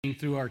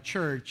through our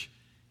church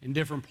in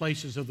different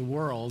places of the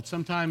world,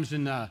 sometimes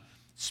in the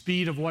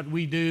speed of what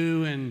we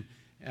do,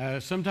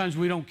 and sometimes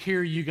we don't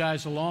carry you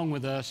guys along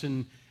with us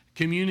and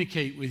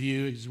communicate with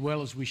you as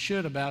well as we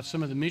should about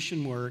some of the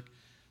mission work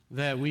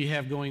that we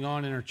have going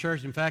on in our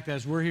church. In fact,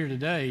 as we're here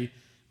today,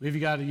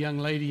 we've got a young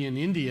lady in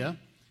India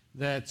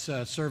that's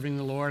serving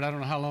the Lord. I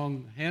don't know how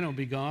long Hannah will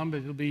be gone,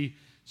 but it'll be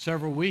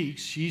several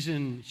weeks. She's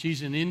in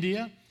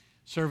India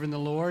serving the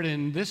Lord,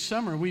 and this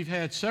summer we've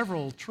had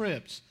several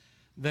trips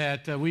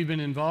that we've been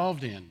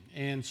involved in.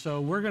 And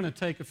so we're going to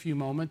take a few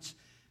moments.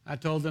 I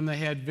told them they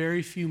had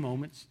very few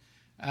moments,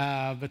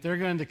 but they're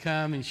going to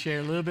come and share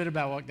a little bit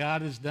about what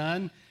God has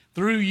done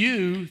through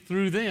you,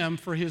 through them,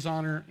 for His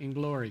honor and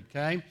glory,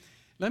 okay?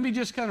 Let me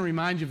just kind of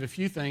remind you of a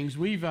few things.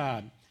 You're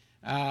going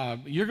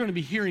to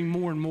be hearing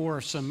more and more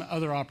of some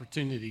other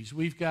opportunities.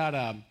 We've got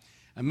a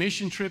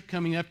mission trip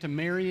coming up to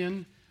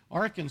Marion,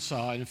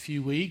 Arkansas in a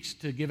few weeks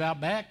to give out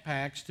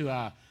backpacks to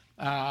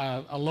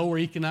a lower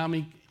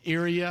economic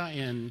area,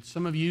 and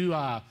some of you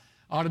ought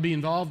to be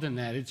involved in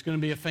that. It's going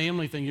to be a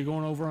family thing. You're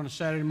going over on a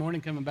Saturday morning,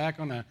 coming back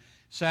on a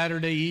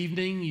Saturday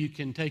evening. You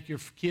can take your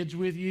kids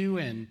with you,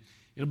 and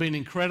it'll be an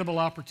incredible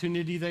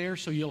opportunity there,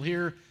 so you'll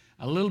hear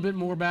a little bit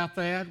more about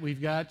that.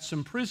 We've got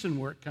some prison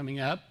work coming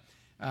up,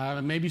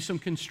 maybe some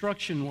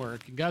construction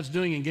work God's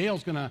doing, and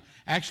Gail's going to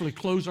actually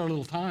close our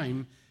little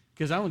time,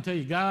 because I want to tell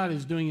you, God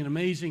is doing an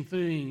amazing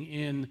thing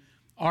in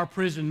our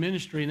prison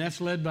ministry, and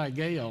that's led by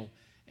Gail.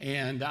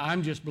 And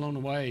I'm just blown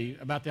away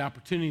about the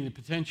opportunity and the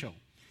potential.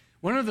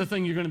 One other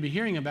thing you're going to be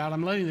hearing about,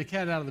 I'm letting the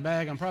cat out of the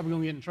bag, I'm probably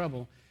going to get in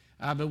trouble,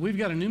 but we've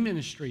got a new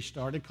ministry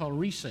started called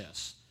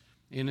Recess.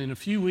 And in a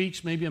few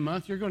weeks, maybe a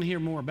month, you're going to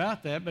hear more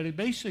about that. But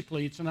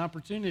it's an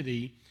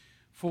opportunity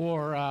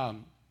for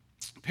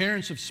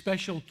parents of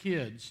special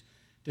kids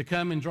to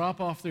come and drop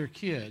off their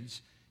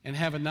kids and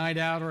have a night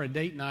out or a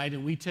date night,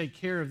 and we take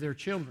care of their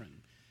children.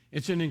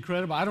 It's an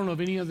incredible, I don't know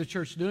of any other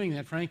church doing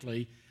that,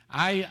 frankly.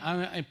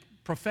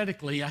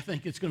 Prophetically, I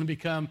think it's going to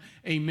become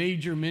a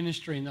major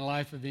ministry in the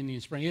life of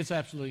Indian Spring. It's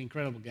absolutely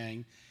incredible,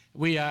 gang.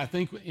 I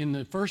think in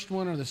the first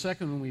one or the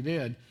second one we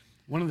did,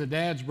 one of the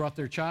dads brought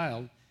their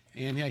child,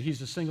 and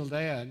he's a single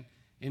dad,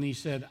 and he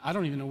said, "I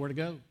don't even know where to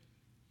go."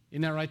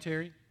 Isn't that right,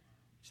 Terry? He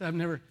said,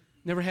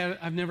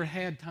 I've never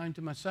had time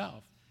to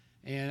myself.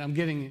 And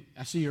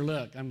I see your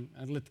look. I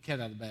let the cat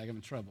out of the bag. I'm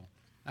in trouble.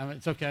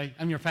 It's okay.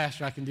 I'm your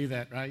pastor. I can do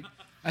that, right?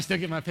 I still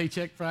get my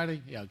paycheck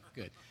Friday? Yeah,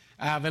 good.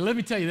 But let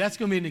me tell you, that's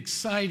going to be an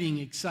exciting,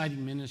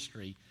 exciting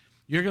ministry.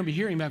 You're going to be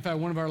hearing about. In fact,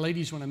 one of our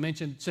ladies, when I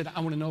mentioned, said, "I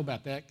want to know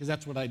about that," because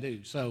that's what I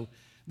do. So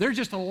there's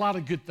just a lot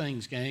of good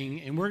things,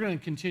 gang, and we're going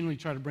to continually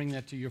try to bring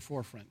that to your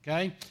forefront,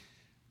 okay?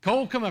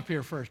 Cole, come up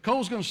here first.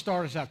 Cole's going to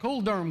start us out.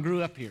 Cole Durham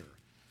grew up here.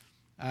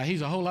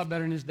 He's a whole lot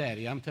better than his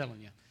daddy, I'm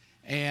telling you.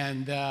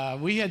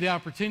 And we had the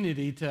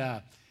opportunity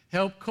to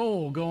help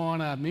Cole go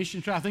on a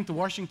mission trip, I think to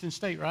Washington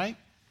State, right?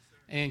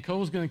 And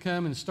Cole's going to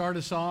come and start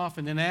us off,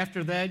 and then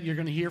after that, you're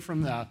going to hear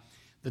from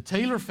the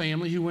Taylor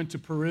family who went to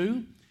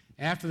Peru.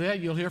 After that,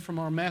 you'll hear from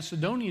our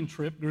Macedonian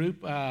trip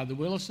group, the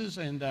Willises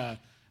and Wes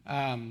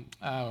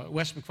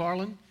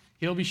McFarland.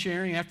 He'll be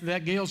sharing. After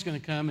that, Gail's going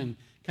to come and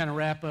kind of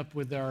wrap up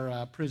with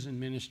our prison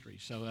ministry.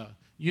 So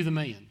you the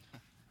man.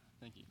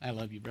 Thank you. I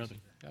love you, brother.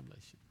 God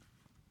bless you.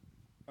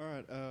 All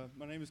right.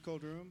 My name is Cole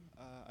Durham.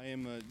 I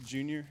am a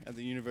junior at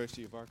the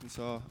University of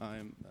Arkansas. I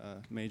am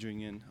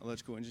majoring in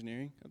electrical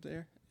engineering up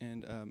there.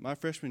 And my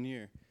freshman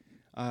year,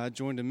 I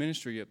joined a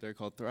ministry up there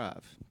called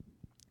Thrive.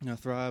 Now,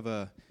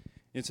 Thrive,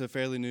 it's a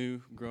fairly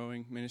new,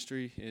 growing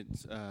ministry.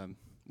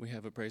 We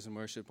have a praise and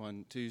worship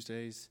on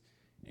Tuesdays,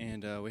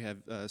 and we have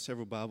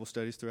several Bible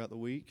studies throughout the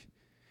week.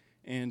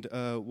 And,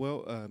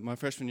 my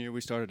freshman year,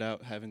 we started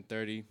out having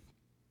 30,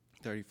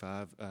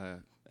 35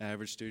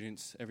 average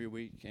students every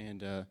week,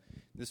 and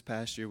this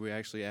past year, we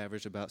actually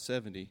averaged about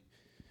 70.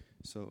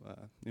 So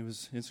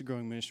it's a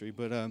growing ministry.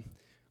 But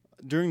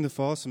during the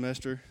fall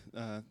semester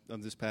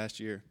of this past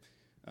year,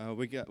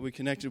 we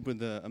connected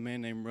with a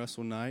man named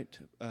Russell Knight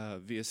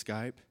via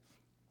Skype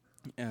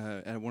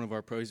at one of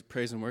our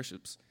praise and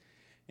worships,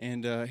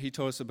 and he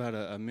told us about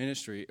a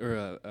ministry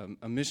or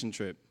a mission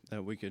trip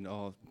that we could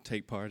all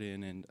take part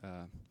in and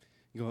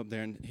go up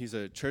there. And he's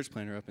a church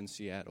planter up in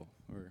Seattle,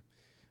 or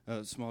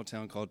a small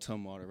town called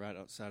Tumwater, right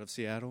outside of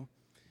Seattle.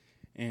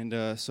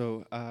 And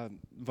so I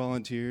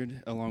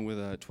volunteered along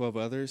with 12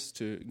 others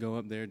to go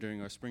up there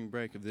during our spring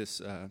break of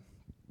this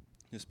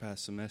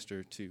past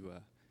semester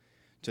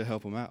to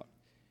help them out.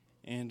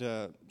 And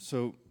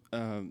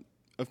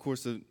of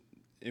course,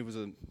 it was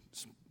a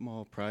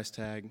small price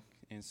tag,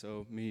 and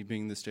so me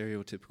being the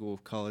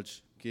stereotypical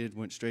college kid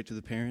went straight to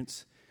the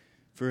parents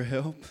for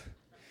help.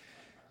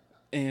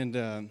 And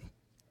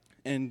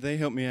they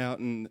helped me out,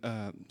 and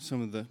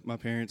my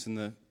parents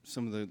and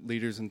some of the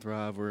leaders in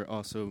Thrive were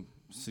also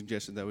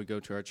suggested that we go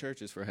to our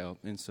churches for help.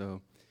 And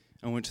so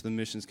I went to the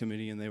missions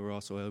committee, and they were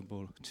also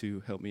able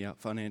to help me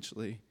out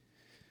financially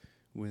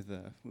with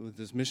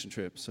this mission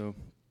trip. So,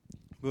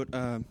 but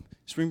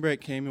spring break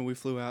came, and we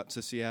flew out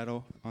to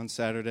Seattle on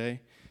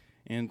Saturday.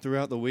 And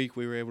throughout the week,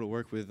 we were able to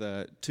work with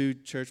 2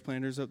 church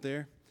planters up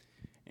there.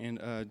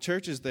 And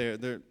churches there,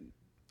 they're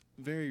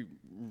very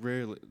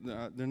rarely,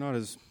 they're not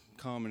as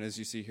common as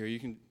you see here. You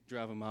can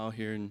drive a mile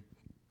here and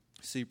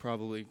see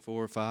probably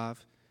 4 or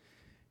 5.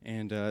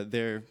 And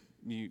there,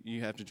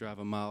 you have to drive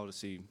a mile to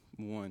see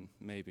one,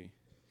 maybe.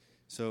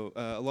 So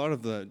a lot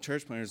of the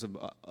church planners have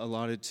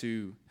allotted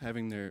to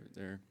having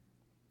their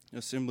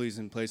assemblies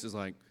in places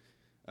like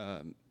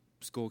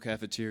school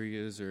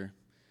cafeterias, or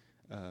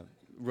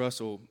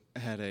Russell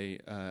had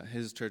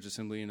his church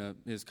assembly in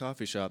his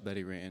coffee shop that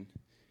he ran,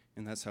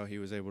 and that's how he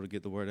was able to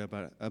get the word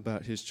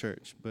about his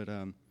church. But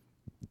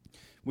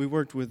we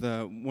worked with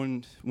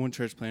one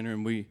church planner,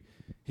 and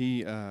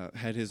he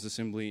had his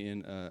assembly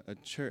in a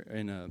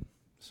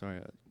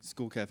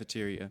school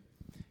cafeteria,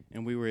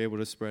 and we were able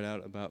to spread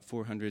out about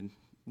 400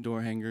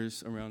 door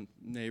hangers around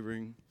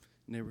neighboring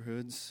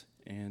neighborhoods.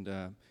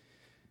 And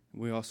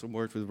we also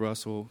worked with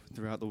Russell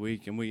throughout the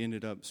week, and we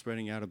ended up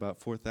spreading out about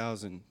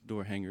 4,000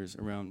 door hangers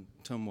around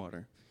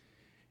Tumwater.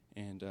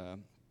 And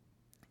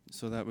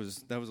so that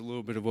was a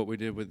little bit of what we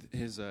did with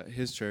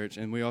his church.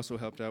 And we also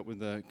helped out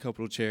with a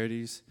couple of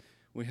charities.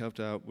 We helped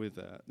out with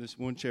this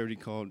one charity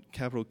called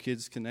Capital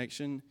Kids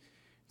Connection.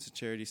 It's a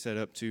charity set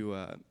up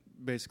to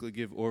basically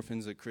give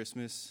orphans at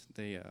Christmas.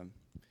 They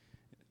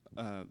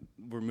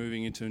were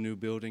moving into a new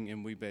building,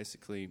 and we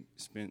basically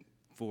spent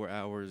 4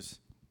 hours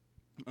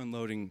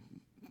unloading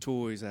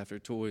toys after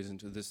toys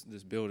into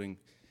this building,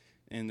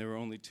 and there were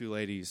only 2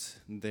 ladies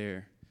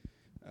there,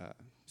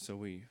 so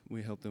we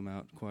helped them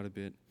out quite a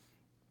bit.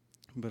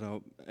 But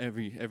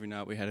every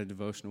night we had a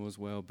devotional as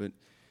well. But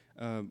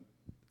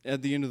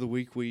at the end of the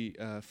week, we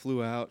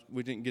flew out.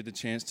 We didn't get the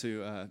chance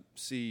to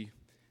see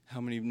how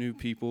many new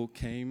people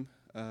came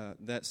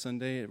that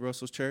Sunday at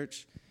Russell's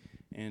church,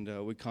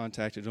 and we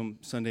contacted him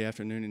Sunday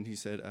afternoon, and he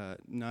said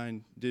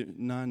 9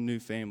 new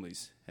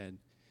families had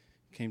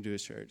came to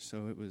his church.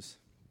 So it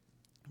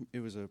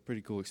was a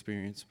pretty cool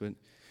experience. But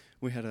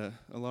we had a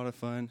lot of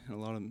fun and a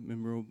lot of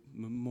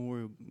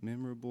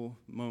memorable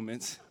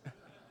moments.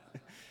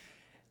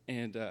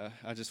 And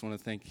I just want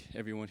to thank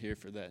everyone here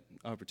for that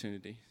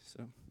opportunity.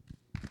 So.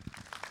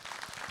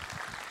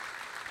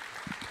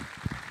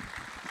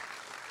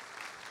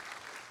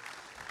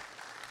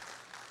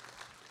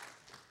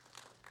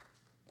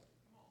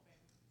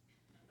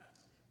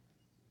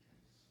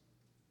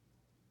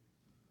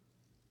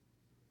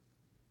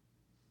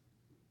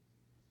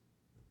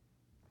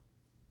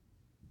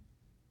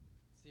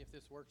 See if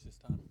this works this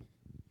time.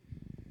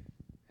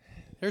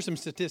 Here's some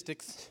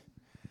statistics.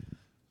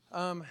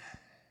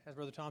 As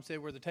Brother Tom said,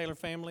 we're the Taylor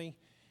family,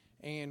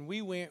 and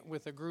we went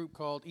with a group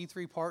called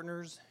E3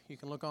 Partners. You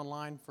can look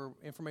online for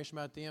information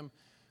about them.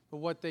 But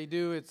what they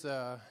do, it's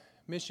a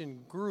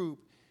mission group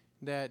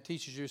that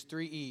teaches you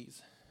 3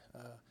 E's.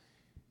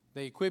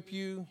 They equip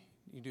you,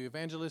 you do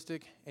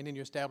evangelistic, and then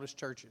you establish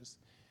churches.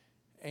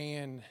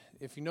 And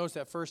if you notice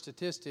that first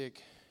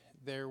statistic,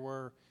 there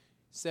were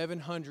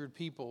 700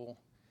 people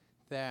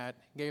that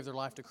gave their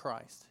life to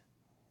Christ.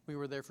 We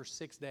were there for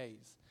 6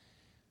 days.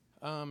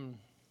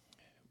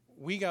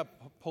 We got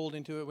pulled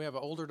into it. We have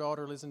an older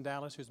daughter, lives in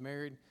Dallas, who's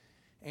married,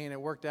 and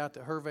it worked out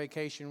that her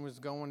vacation was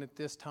going at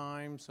this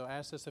time, so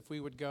asked us if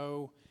we would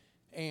go,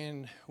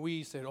 and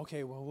we said,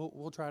 okay, well,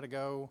 we'll try to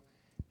go,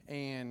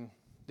 and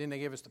then they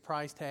gave us the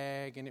price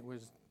tag, and it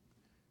was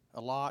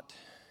a lot,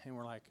 and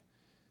we're like,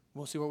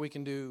 we'll see what we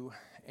can do.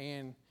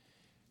 And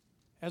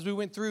as we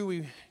went through,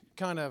 we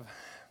kind of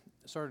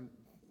started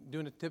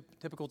doing a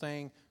typical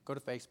thing, go to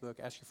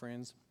Facebook, ask your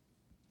friends,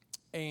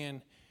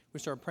 and we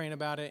started praying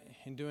about it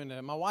and doing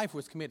it. My wife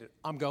was committed.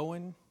 I'm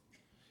going.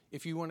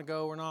 If you want to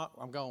go or not,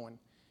 I'm going.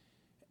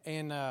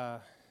 And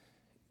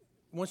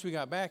once we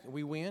got back,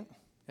 we went,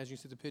 as you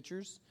see the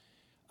pictures.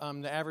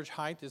 The average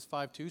height is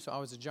 5'2", so I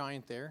was a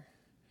giant there.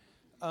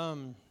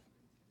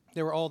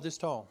 They were all this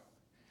tall.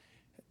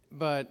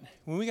 But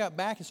when we got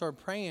back and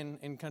started praying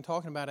and kind of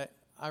talking about it,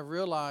 I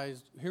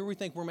realized here we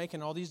think we're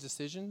making all these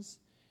decisions,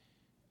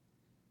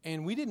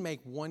 and we didn't make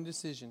one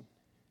decision.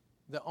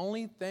 The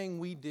only thing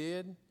we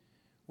did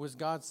was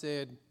God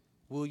said,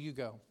 will you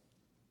go?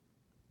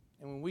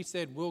 And when we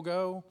said, we'll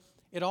go,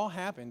 it all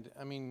happened.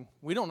 I mean,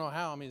 we don't know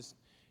how. I mean, his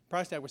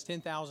price tag was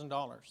 $10,000,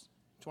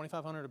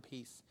 $2,500 a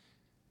piece.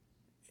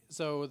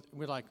 So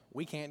we're like,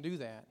 we can't do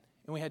that.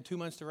 And we had 2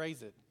 months to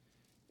raise it.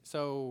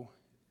 So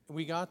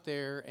we got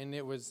there, and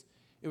it was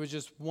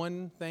just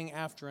one thing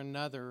after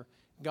another,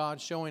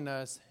 God showing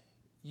us,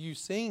 you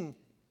sing,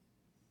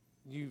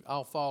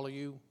 I'll follow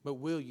you, but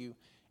will you?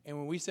 And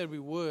when we said we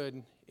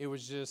would, it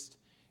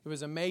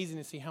was amazing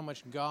to see how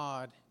much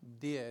God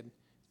did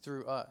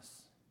through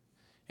us.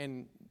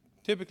 And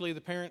typically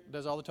the parent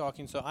does all the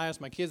talking, so I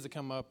asked my kids to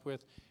come up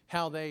with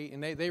how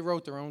they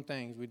wrote their own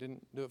things. We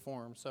didn't do it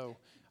for them. So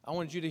I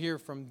wanted you to hear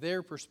from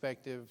their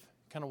perspective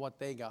kind of what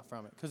they got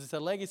from it. Because it's a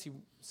legacy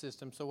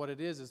system, so what it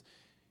is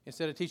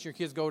instead of teaching your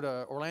kids go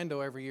to Orlando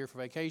every year for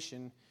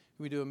vacation,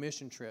 we do a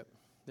mission trip.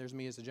 There's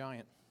me as a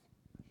giant.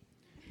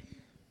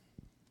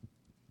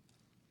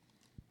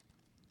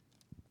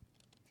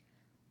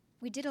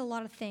 We did a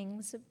lot of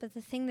things, but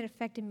the thing that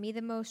affected me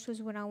the most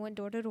was when I went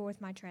door to door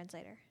with my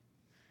translator.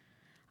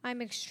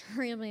 I'm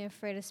extremely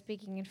afraid of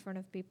speaking in front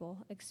of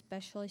people,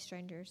 especially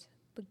strangers.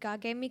 But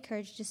God gave me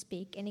courage to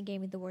speak, and He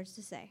gave me the words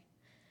to say.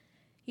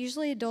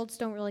 Usually adults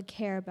don't really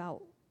care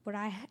about what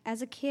I,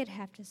 as a kid,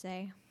 have to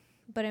say.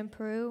 But in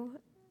Peru,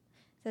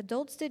 the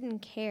adults didn't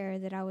care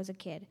that I was a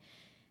kid.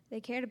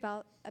 They cared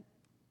about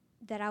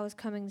that I was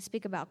coming to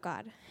speak about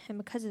God. And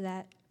because of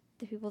that,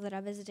 the people that I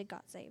visited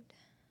got saved.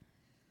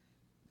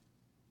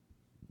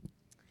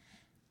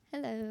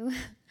 Hello.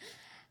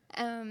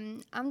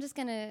 I'm just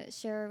going to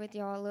share with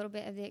y'all a little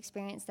bit of the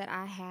experience that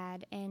I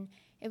had, and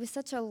it was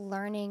such a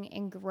learning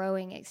and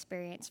growing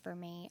experience for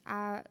me.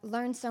 I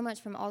learned so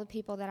much from all the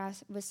people that I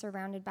was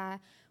surrounded by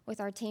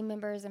with our team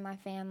members and my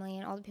family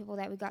and all the people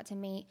that we got to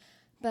meet.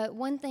 But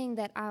one thing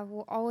that I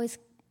will always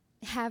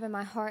have in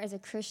my heart as a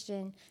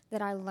Christian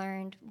that I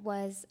learned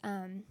was,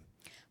 I'm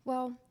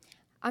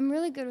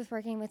really good with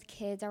working with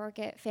kids. I work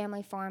at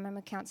Family Farm. I'm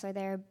a counselor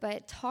there.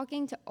 But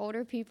talking to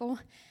older people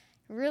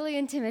really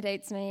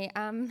intimidates me.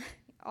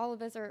 All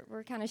of us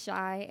we're kind of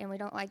shy, and we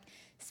don't like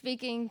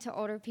speaking to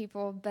older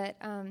people. But,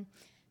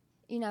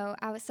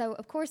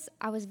 of course,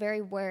 I was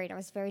very worried. I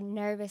was very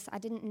nervous. I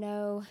didn't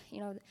know,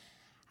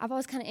 I've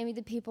always kind of envied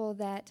the people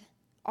that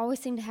always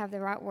seem to have the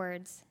right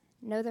words,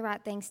 know the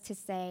right things to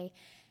say.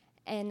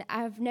 And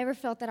I've never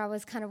felt that I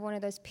was kind of one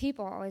of those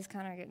people. I always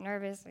kind of get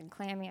nervous and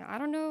clammy. I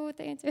don't know what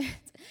the answer is.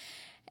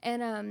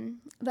 And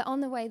but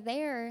on the way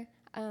there,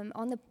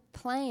 on the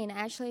plane, I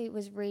actually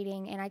was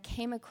reading, and I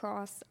came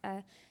across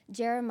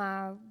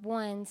Jeremiah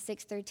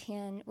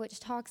 1:6-10, which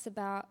talks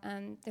about,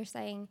 they're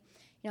saying,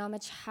 I'm a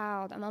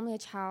child. I'm only a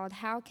child.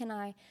 How can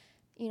I,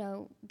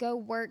 go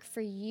work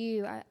for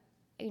you?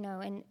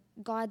 And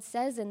God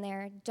says in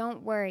there,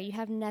 don't worry. You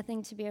have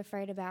nothing to be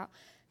afraid about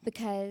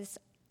because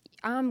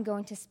I'm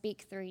going to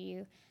speak through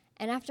you.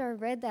 And after I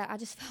read that, I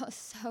just felt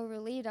so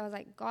relieved. I was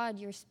like, God,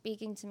 you're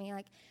speaking to me.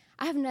 Like,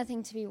 I have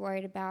nothing to be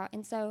worried about.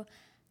 And so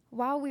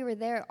while we were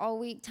there all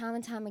week, time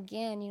and time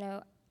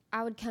again,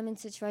 I would come in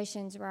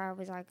situations where I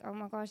was like, oh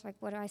my gosh, like,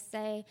 what do I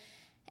say?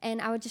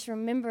 And I would just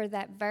remember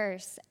that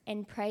verse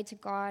and pray to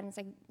God and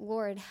say,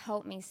 Lord,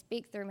 help me,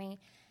 speak through me.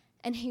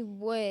 And He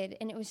would.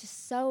 And it was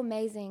just so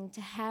amazing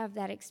to have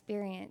that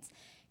experience.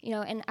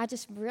 And I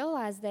just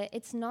realized that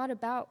it's not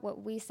about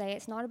what we say.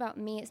 It's not about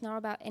me. It's not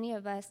about any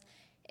of us.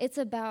 It's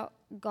about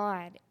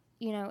God.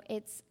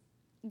 It's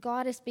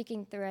God is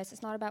speaking through us.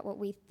 It's not about what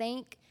we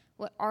think,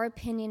 what our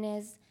opinion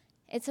is.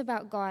 It's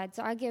about God.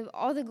 So I give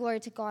all the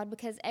glory to God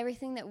because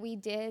everything that we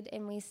did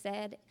and we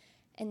said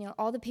and,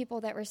 all the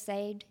people that were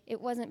saved, it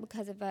wasn't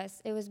because of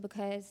us. It was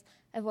because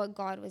of what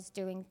God was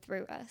doing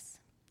through us.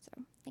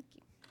 So thank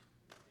you.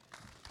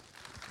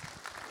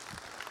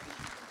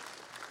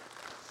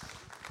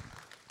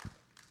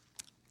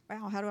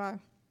 Wow, how do I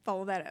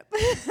follow that up?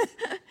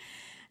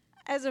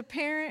 As a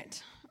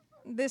parent,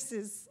 this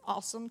is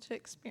awesome to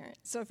experience.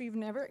 So if you've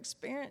never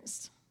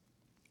experienced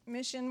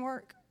mission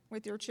work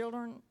with your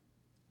children,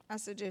 I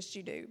suggest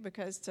you do,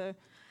 because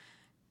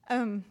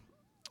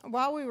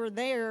while we were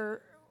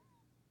there,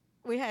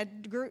 we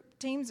had group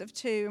teams of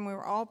 2, and we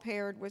were all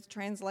paired with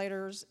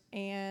translators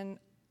and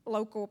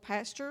local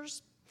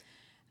pastors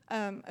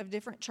of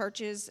different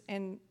churches,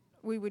 and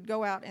we would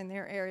go out in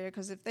their area,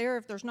 because if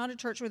there's not a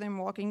church within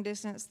walking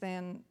distance,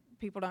 then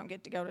people don't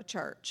get to go to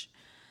church.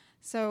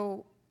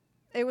 So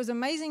it was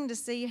amazing to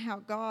see how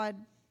God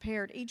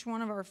paired each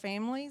one of our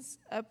families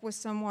up with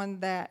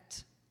someone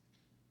that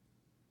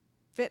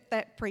fit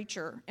that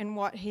preacher and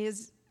what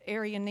his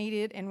area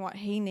needed and what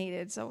he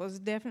needed. So it was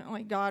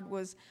definitely God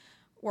was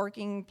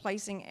working,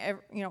 placing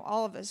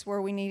all of us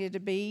where we needed to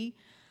be.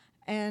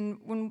 And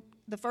when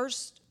the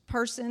first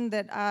person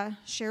that I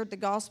shared the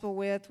gospel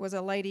with was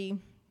a lady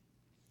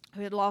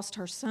who had lost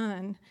her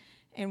son,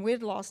 and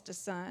we'd lost a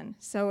son.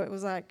 So it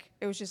was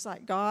just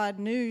like God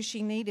knew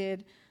she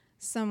needed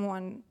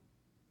someone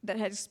that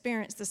had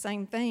experienced the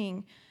same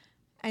thing.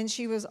 And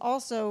she was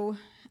also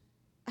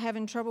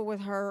having trouble with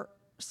her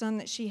son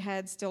that she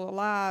had still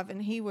alive,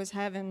 and he was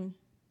having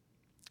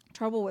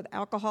trouble with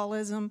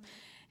alcoholism,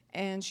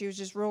 and she was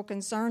just real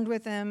concerned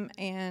with him.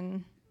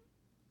 And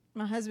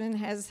my husband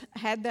has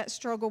had that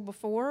struggle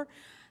before,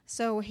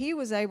 so he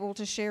was able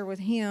to share with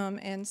him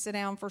and sit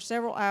down for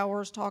several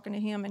hours talking to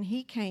him, and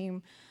he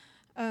came,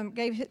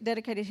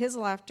 dedicated his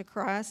life to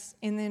Christ.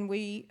 And then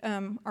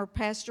our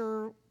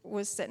pastor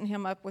was setting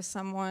him up with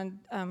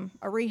someone,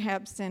 a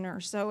rehab center.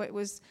 So it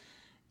was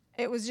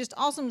just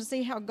awesome to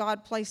see how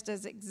God placed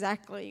us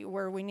exactly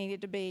where we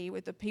needed to be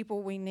with the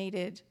people we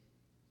needed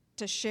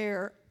to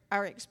share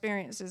our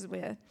experiences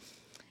with.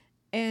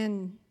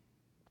 And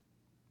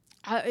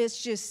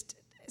it's just,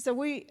 so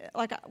we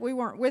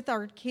weren't with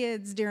our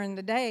kids during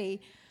the day,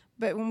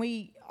 but when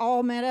we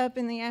all met up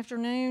in the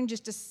afternoon,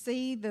 just to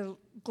see the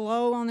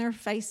glow on their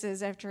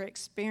faces after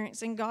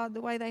experiencing God the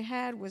way they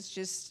had was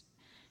just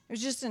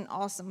an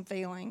awesome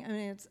feeling. I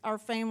mean, our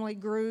family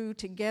grew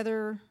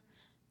together.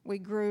 We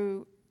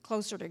grew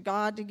closer to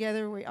God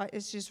together.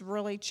 It's just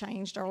really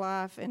changed our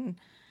life, and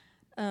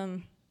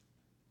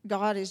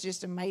God is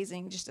just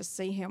amazing just to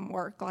see Him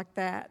work like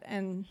that.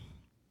 And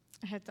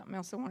I had something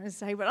else I wanted to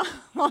say, but I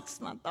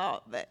lost my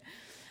thought. But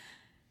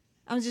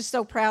I'm just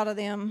so proud of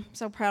them,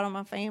 so proud of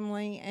my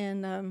family,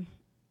 and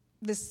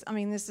this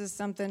is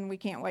something we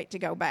can't wait to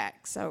go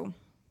back. So,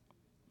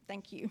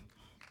 thank you.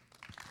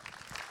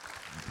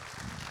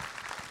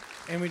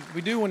 And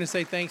we do want to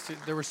say thanks to,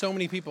 there were so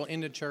many people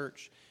in the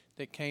church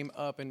that came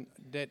up and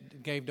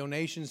that gave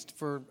donations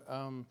for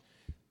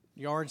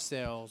yard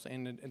sales,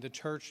 and the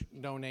church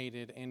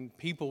donated, and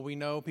people we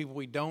know, people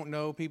we don't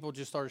know, people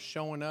just started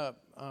showing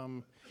up,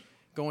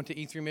 going to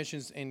E3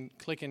 Missions and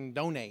clicking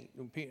donate,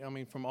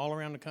 from all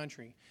around the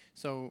country.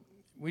 So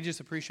we just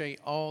appreciate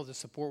all the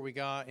support we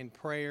got in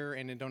prayer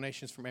and in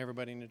donations from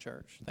everybody in the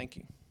church. Thank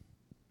you.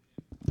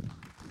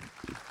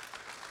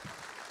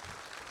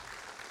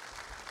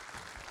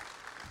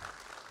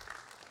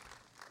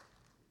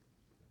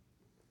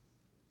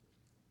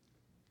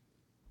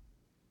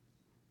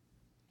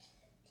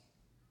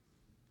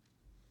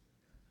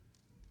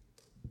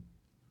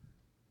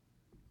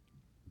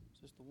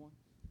 Is this the one?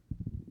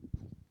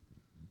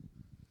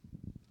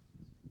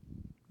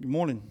 Good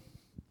morning.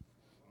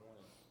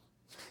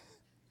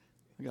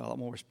 I got a lot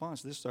more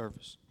response to this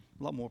service.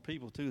 A lot more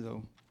people too,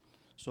 though.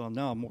 So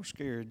now I'm more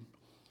scared.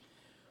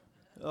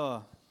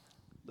 The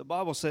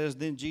Bible says,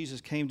 "Then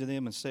Jesus came to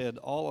them and said,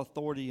 'All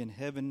authority in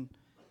heaven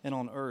and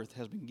on earth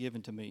has been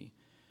given to me.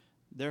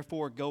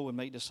 Therefore go and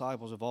make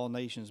disciples of all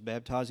nations,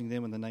 baptizing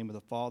them in the name of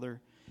the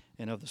Father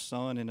and of the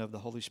Son and of the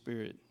Holy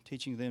Spirit,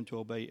 teaching them to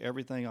obey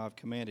everything I have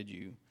commanded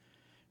you.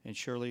 And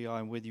surely I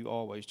am with you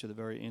always to the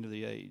very end of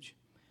the age.'"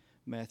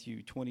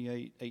 Matthew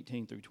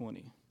 28:18 through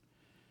 20.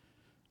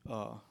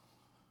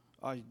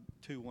 I,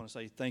 too, want to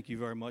say thank you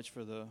very much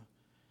for the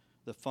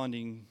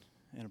funding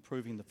and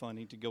approving the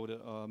funding to go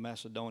to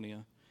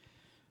Macedonia.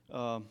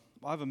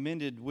 I've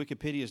amended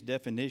Wikipedia's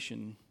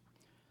definition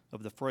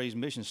of the phrase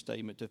mission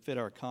statement to fit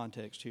our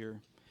context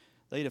here.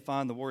 They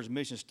define the words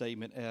mission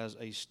statement as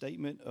a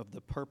statement of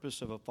the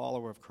purpose of a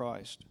follower of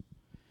Christ.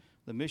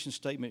 The mission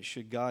statement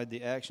should guide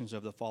the actions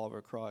of the follower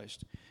of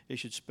Christ. It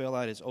should spell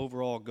out its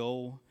overall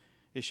goal.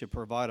 It should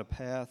provide a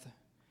path,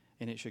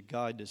 and it should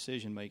guide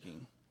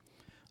decision-making.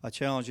 I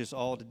challenge us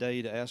all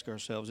today to ask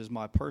ourselves, is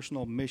my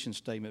personal mission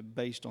statement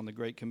based on the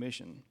Great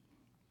Commission?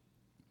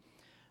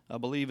 I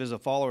believe as a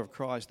follower of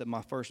Christ that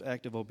my first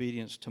act of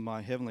obedience to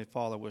my Heavenly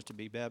Father was to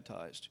be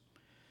baptized,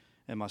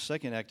 and my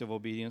second act of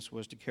obedience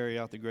was to carry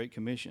out the Great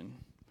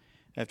Commission.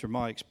 After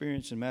my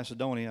experience in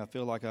Macedonia, I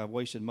feel like I've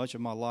wasted much of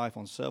my life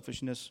on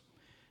selfishness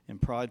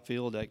and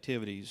pride-filled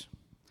activities.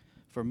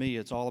 For me,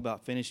 it's all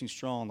about finishing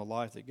strong the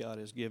life that God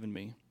has given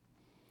me.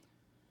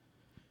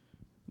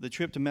 The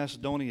trip to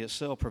Macedonia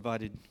itself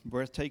provided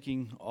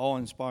breathtaking,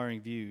 awe-inspiring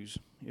views.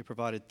 It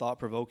provided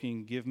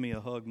thought-provoking,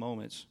 give-me-a-hug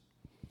moments.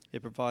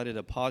 It provided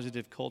a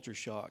positive culture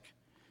shock.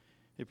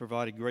 It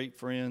provided great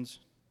friends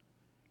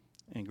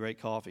and great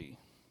coffee.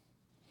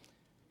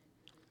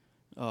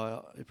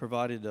 It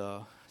provided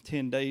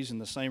 10 days in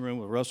the same room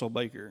with Russell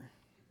Baker.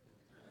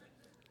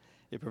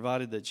 It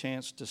provided the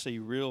chance to see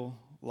real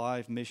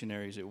live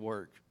missionaries at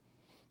work.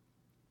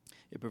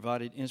 It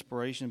provided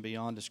inspiration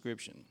beyond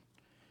description.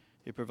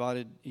 It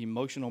provided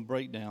emotional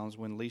breakdowns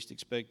when least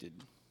expected.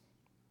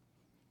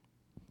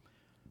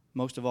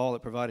 Most of all,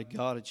 it provided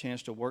God a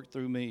chance to work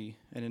through me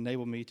and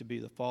enable me to be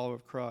the follower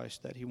of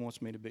Christ that He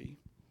wants me to be.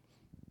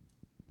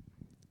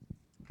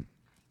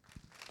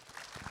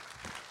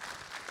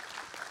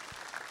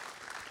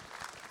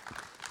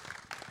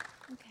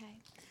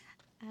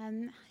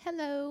 Okay.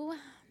 Hello,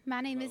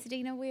 my name is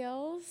Dina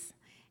Wills,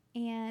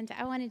 and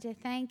I wanted to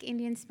thank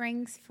Indian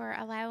Springs for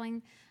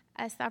allowing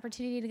us the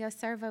opportunity to go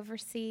serve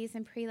overseas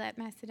in Prelat,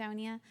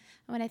 Macedonia.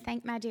 I want to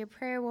thank my dear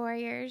prayer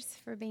warriors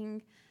for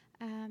being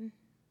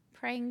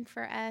praying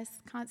for us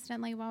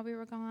constantly while we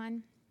were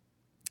gone.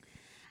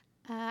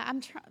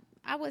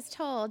 I was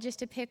told just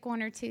to pick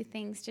one or two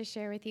things to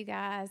share with you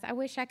guys. I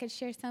wish I could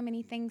share so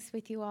many things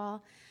with you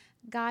all.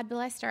 God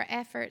blessed our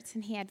efforts,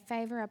 and He had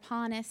favor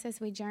upon us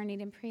as we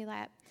journeyed in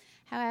Prelat.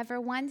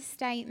 However, one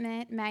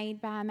statement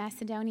made by a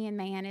Macedonian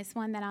man is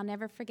one that I'll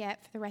never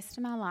forget for the rest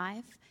of my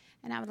life,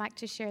 and I would like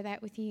to share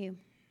that with you.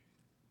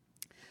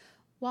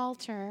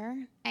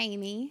 Walter,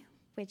 Amy,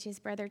 which is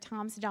Brother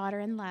Tom's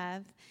daughter-in-law,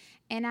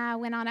 and I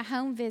went on a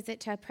home visit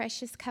to a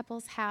precious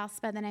couple's house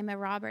by the name of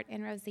Robert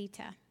and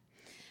Rosita.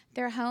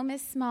 Their home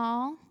is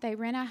small. They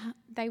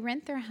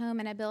rent their home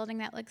in a building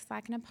that looks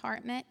like an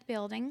apartment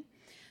building.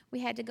 We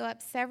had to go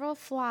up several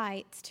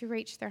flights to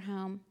reach their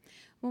home.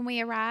 When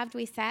we arrived,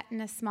 we sat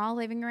in a small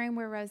living room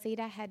where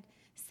Rosita had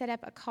set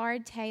up a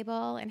card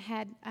table and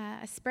had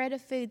a spread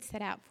of food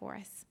set out for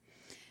us.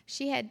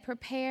 She had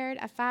prepared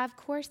a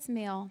 5-course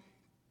meal.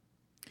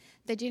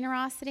 The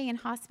generosity and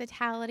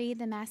hospitality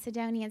the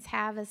Macedonians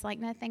have is like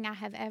nothing I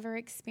have ever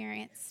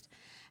experienced.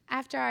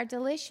 After our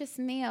delicious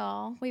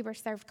meal, we were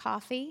served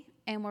coffee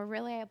and were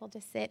really able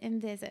to sit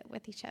and visit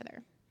with each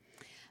other.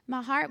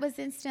 My heart was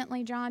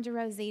instantly drawn to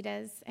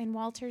Rosita's, and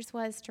Walter's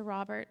was to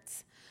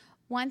Robert's.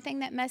 One thing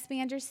that must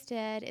be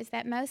understood is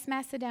that most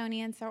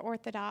Macedonians are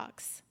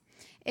Orthodox.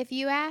 If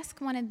you ask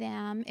one of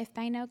them if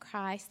they know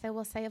Christ, they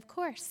will say, "Of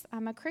course,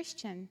 I'm a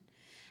Christian."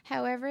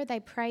 However, they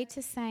pray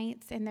to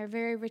saints and they're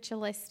very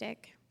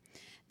ritualistic.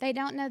 They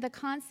don't know the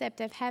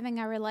concept of having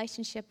a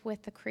relationship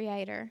with the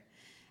Creator.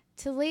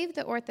 To leave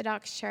the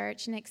Orthodox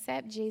Church and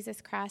accept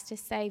Jesus Christ as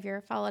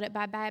Savior, followed up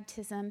by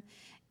baptism,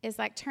 is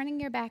like turning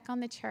your back on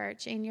the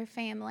church and your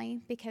family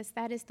because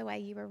that is the way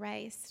you were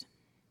raised.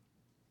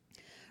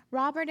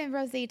 Robert and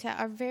Rosita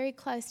are very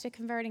close to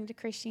converting to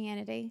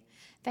Christianity.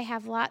 They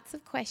have lots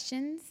of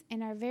questions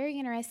and are very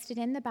interested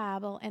in the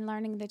Bible and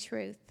learning the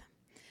truth.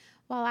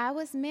 While I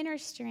was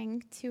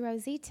ministering to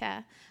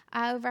Rosita,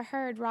 I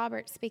overheard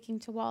Robert speaking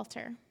to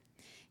Walter.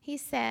 He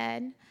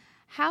said,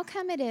 "How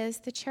come it is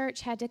the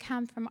church had to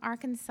come from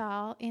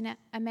Arkansas in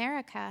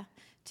America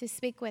to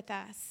speak with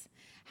us?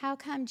 How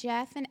come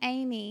Jeff and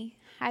Amy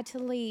had to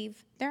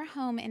leave their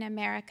home in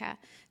America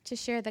to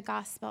share the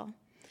gospel?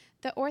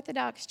 The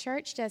Orthodox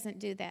Church doesn't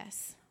do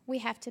this. We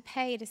have to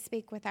pay to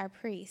speak with our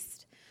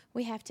priest.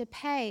 We have to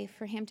pay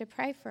for him to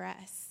pray for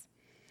us."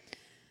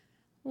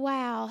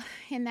 Wow,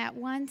 in that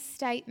one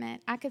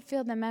statement, I could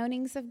feel the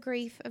moanings of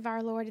grief of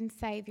our Lord and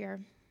Savior.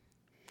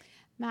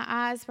 My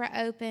eyes were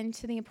open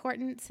to the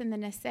importance and the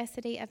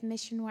necessity of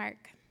mission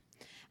work.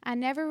 I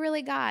never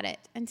really got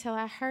it until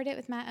I heard it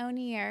with my own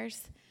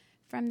ears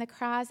from the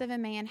cries of a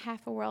man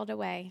half a world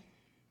away.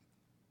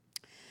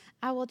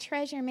 I will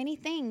treasure many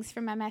things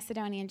from my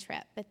Macedonian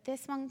trip, but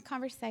this one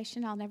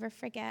conversation I'll never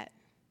forget.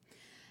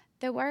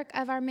 The work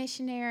of our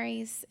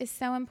missionaries is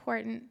so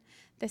important.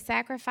 The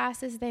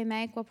sacrifices they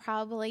make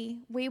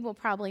we will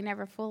probably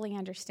never fully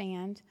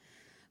understand.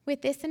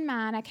 With this in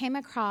mind, I came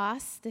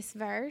across this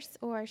verse,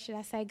 or should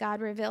I say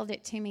God revealed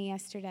it to me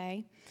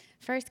yesterday,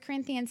 1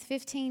 Corinthians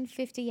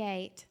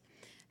 15:58.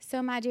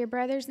 "So, my dear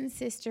brothers and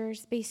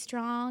sisters, be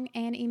strong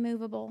and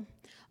immovable.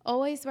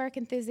 Always work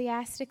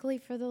enthusiastically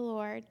for the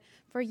Lord,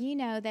 for you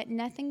know that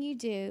nothing you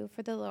do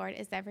for the Lord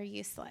is ever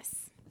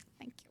useless."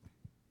 Thank you.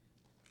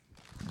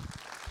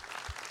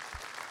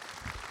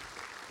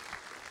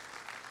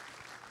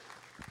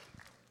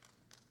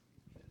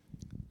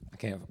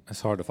 It's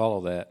hard to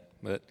follow that,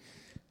 but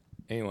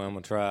anyway, I'm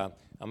going to try.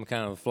 I'm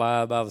kind of a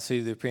fly by the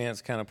seat of their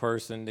pants kind of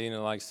person.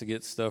 Dina likes to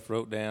get stuff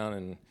wrote down,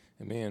 and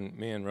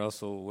me and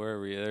Russell,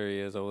 wherever he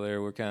is over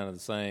there, we're kind of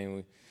the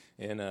same.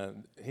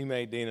 He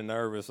made Dina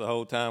nervous the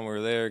whole time we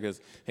were there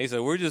because he said,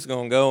 "We're just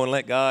going to go and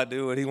let God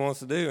do what he wants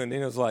to do." And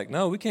Dina was like,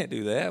 "No, we can't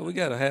do that. We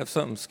got to have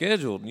something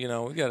scheduled, we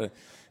got to."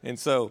 And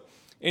so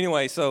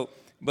anyway,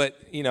 but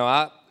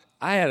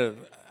I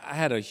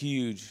had a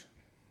huge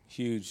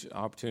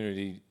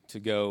opportunity to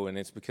go, and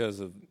it's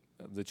because of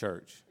the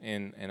church.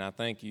 And I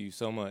thank you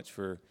so much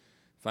for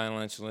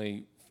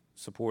financially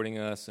supporting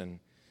us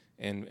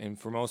and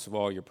for most of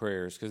all your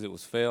prayers, because it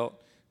was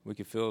felt. We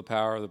could feel the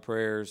power of the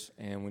prayers,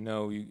 and we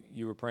know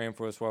you were praying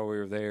for us while we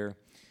were there.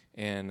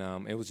 And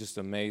it was just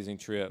an amazing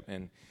trip.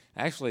 And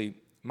actually,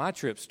 my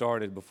trip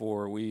started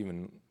before we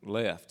even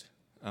left.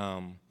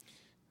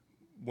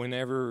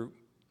 Whenever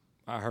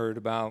I heard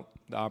about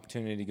the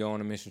opportunity to go on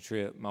a mission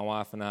trip, my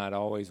wife and I had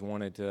always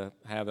wanted to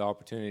have the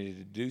opportunity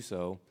to do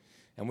so.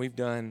 And we've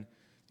done,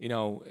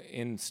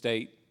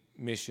 in-state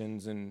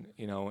missions and,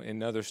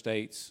 in other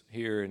states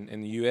here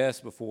in the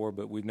U.S. before,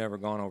 but we've never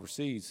gone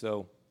overseas.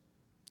 So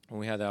when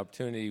we had the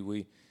opportunity,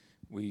 we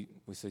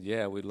said,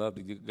 yeah, we'd love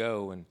to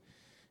go.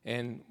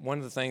 And one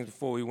of the things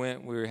before we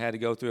went, we had to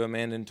go through a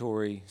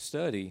mandatory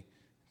study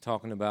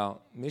talking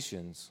about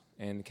missions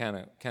and kind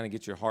of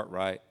get your heart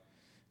right.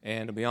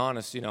 And to be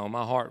honest,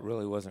 my heart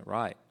really wasn't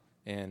right.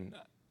 And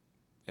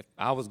if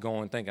I was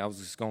thinking I was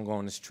just going to go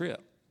on this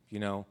trip,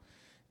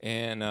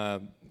 And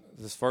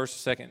this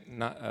second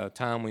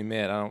time we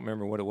met, I don't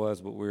remember what it was,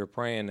 but we were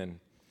praying,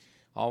 and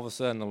all of a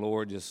sudden the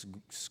Lord just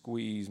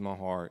squeezed my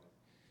heart.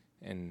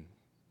 And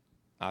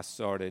I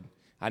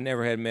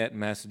never had met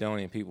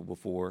Macedonian people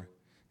before.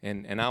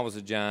 And I was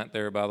a giant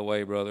there, by the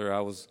way, brother. I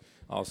was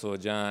also a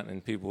giant,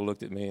 and people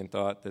looked at me and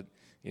thought that,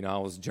 I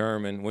was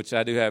German, which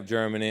I do have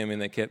German in me,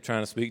 and they kept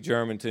trying to speak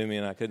German to me,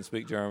 and I couldn't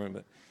speak German.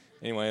 But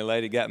anyway, a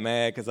lady got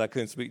mad because I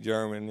couldn't speak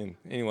German.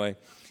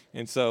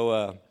 And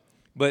so,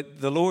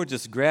 but the Lord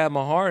just grabbed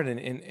my heart,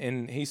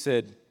 and he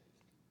said,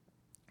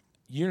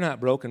 "You're not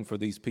broken for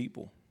these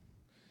people."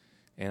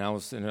 And I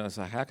was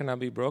like, how can I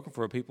be broken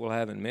for people I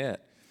haven't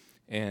met?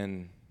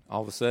 And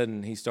all of a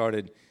sudden, he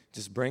started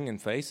just bringing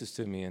faces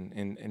to me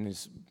and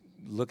just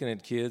looking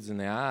at kids in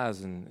the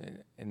eyes,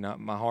 and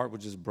my heart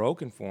was just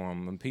broken for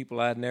them. And people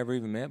I'd never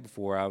even met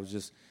before, I was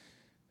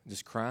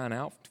just crying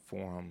out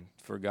for them,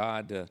 for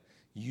God to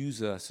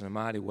use us in a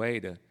mighty way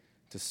to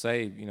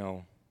save,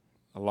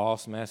 a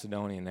lost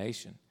Macedonian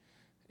nation.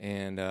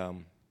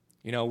 And,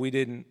 we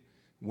didn't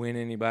win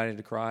anybody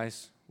to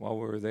Christ while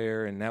we were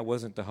there, and that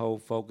wasn't the whole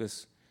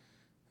focus.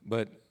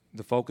 But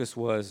the focus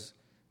was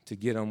to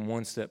get them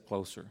one step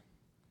closer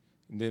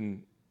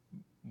than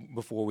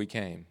before we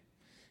came.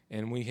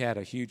 And we had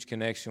a huge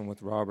connection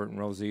with Robert and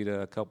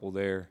Rosita, a couple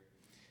there,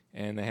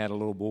 and they had a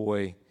little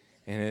boy.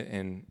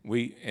 And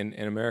we in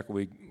America,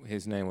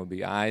 his name would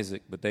be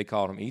Isaac, but they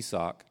called him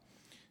Isak.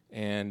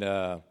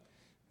 And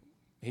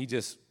he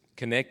just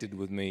connected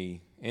with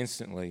me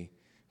instantly.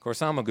 Of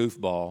course, I'm a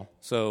goofball,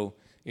 so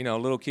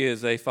little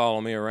kids, they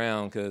follow me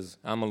around because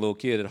I'm a little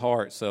kid at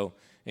heart. So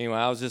anyway,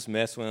 I was just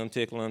messing with him,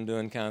 tickling him,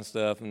 doing kind of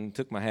stuff, and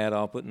took my hat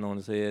off, putting it on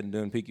his head, and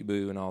doing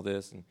peekaboo and all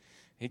this. And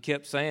he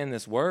kept saying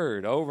this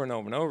word over and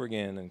over and over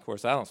again. And, of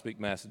course, I don't speak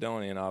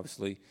Macedonian,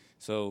 obviously,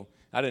 so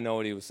I didn't know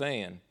what he was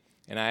saying.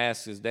 And I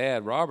asked his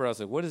dad, Robert, I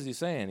said, what is he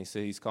saying? He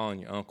said, he's calling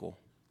you uncle.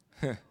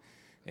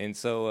 And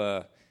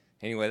so,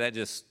 anyway,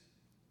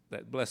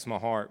 that blessed my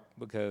heart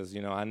because,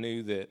 I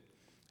knew that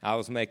I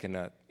was making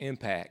an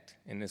impact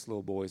in this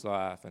little boy's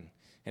life.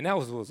 And that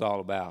was what it was all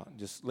about,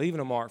 just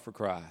leaving a mark for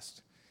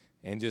Christ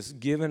and just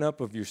giving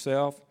up of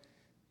yourself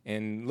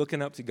and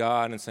looking up to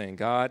God and saying,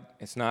 God,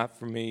 it's not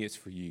for me, it's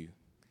for you.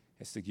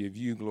 It's to give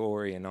you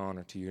glory and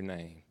honor to your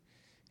name.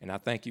 And I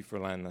thank you for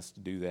allowing us to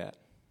do that.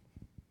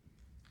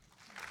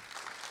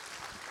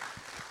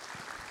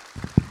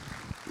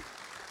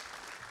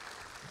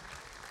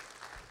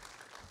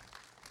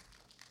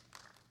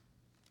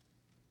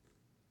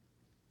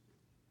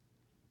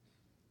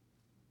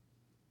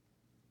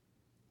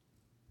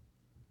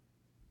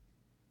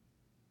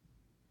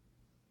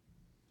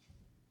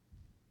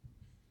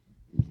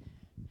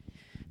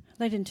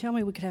 They didn't tell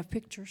me we could have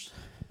pictures.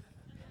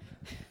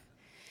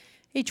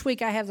 Each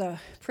week I have the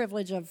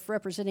privilege of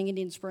representing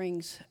Indian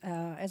Springs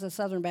as a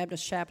Southern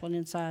Baptist chaplain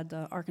inside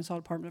the Arkansas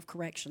Department of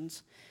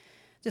Corrections.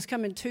 This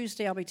coming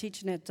Tuesday I'll be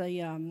teaching at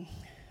the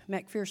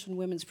McPherson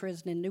Women's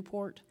Prison in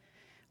Newport.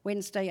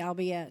 Wednesday I'll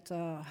be at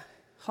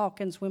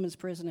Hawkins Women's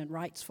Prison in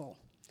Wrightsville.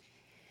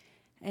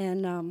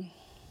 And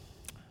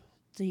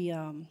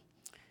the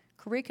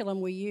curriculum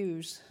we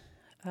use,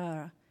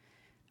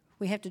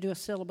 we have to do a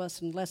syllabus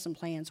and lesson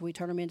plans. We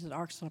turn them into the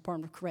Arkansas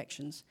Department of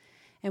Corrections,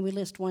 and we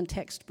list one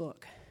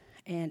textbook.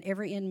 And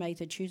every inmate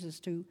that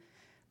chooses to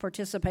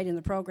participate in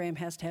the program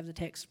has to have the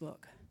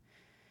textbook.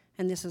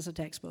 And this is a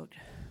textbook.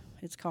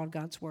 It's called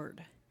God's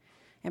Word.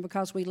 And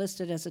because we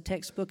list it as a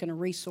textbook and a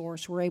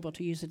resource, we're able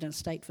to use it in a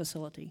state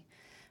facility.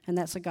 And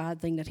that's a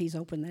God thing that He's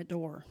opened that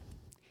door.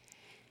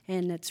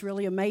 And it's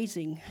really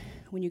amazing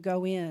when you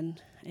go in,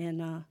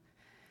 and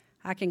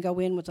I can go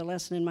in with a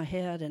lesson in my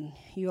head, and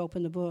you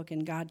open the book,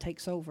 and God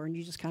takes over, and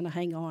you just kind of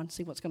hang on,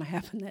 see what's going to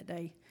happen that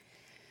day.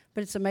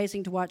 But it's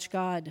amazing to watch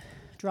God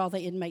draw the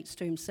inmates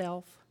to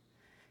Himself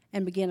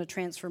and begin a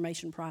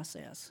transformation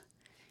process,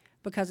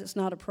 because it's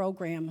not a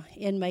program.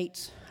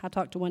 Inmates, I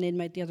talked to one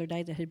inmate the other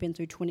day that had been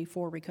through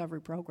 24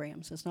 recovery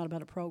programs. It's not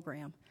about a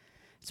program.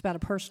 It's about a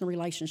personal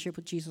relationship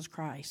with Jesus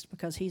Christ,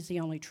 because He's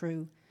the only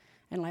true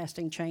and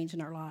lasting change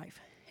in our life.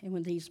 And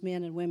when these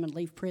men and women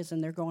leave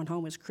prison, they're going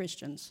home as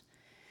Christians.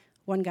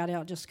 One got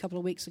out just a couple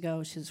of weeks ago.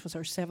 This was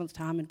her 7th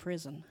time in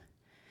prison.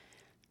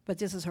 But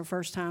this is her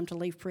first time to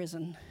leave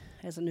prison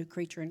as a new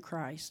creature in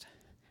Christ.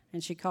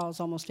 And she calls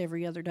almost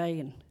every other day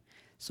and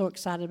so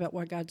excited about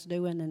what God's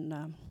doing.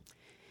 And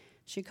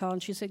she called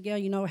and she said, "Yeah,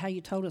 you know how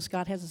you told us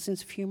God has a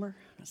sense of humor?"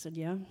 I said,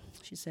 "Yeah."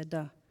 She said,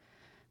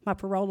 "My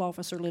parole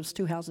officer lives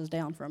 2 houses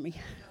down from me."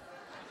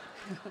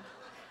 I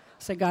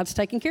said, "God's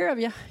taking care of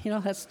you.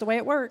 That's the way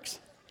it works."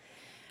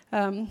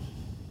 And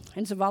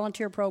it's a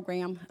volunteer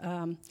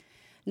program.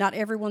 Not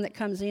everyone that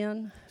comes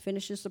in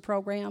finishes the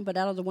program, but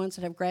out of the ones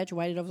that have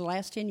graduated over the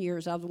last 10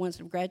 years, out of the ones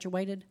that have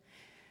graduated,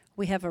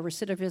 we have a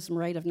recidivism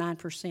rate of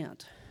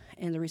 9%.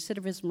 And the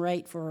recidivism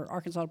rate for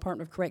Arkansas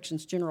Department of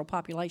Corrections general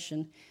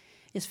population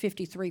is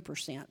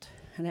 53%.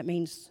 And that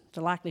means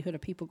the likelihood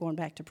of people going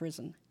back to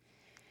prison.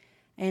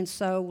 And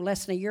so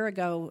less than a year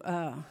ago,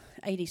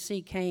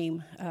 ADC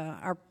came.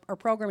 Our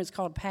program is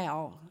called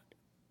PAL.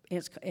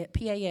 It's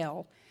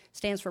PAL,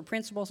 stands for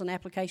Principles and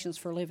Applications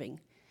for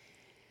Living.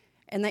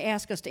 And they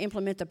asked us to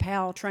implement the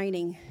PAL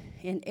training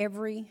in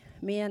every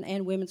men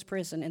and women's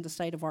prison in the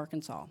state of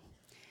Arkansas.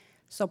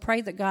 So pray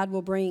that God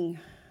will bring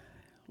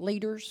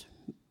leaders,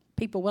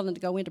 people willing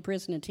to go into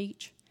prison and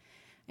teach,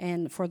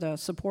 and for the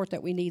support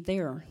that we need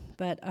there.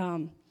 But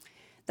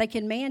they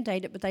can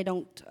mandate it, but they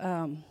don't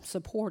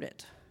support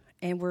it.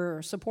 And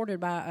we're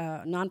supported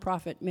by a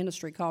nonprofit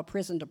ministry called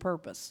Prison to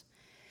Purpose.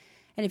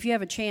 And if you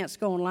have a chance,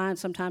 go online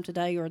sometime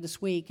today or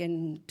this week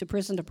and to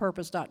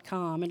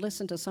prisontopurpose.com and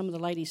listen to some of the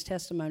ladies'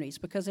 testimonies,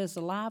 because as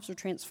the lives are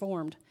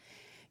transformed,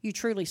 you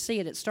truly see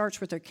it. It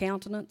starts with their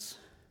countenance.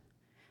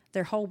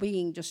 Their whole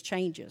being just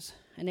changes.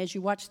 And as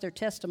you watch their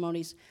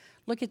testimonies,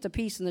 look at the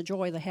peace and the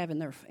joy they have in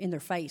their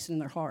face and in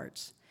their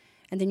hearts.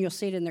 And then you'll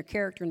see it in their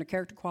character and their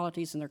character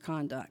qualities and their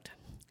conduct.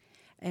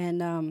 And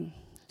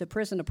the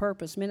Prison to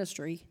Purpose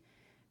ministry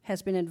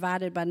has been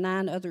invited by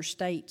 9 other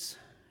states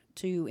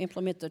to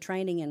implement the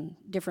training in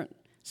different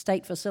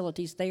state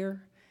facilities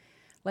there.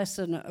 Less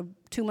than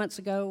 2 months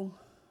ago,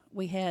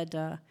 we had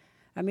a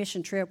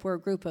mission trip where a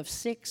group of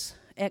 6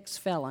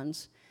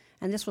 ex-felons,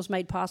 and this was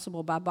made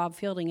possible by Bob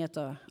Fielding at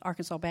the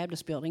Arkansas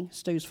Baptist Building,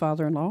 Stu's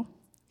father-in-law.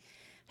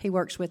 He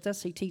works with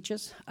us, he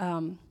teaches.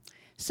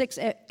 6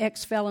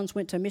 ex-felons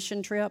went to a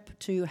mission trip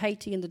to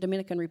Haiti and the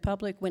Dominican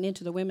Republic, went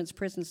into the women's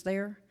prisons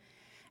there,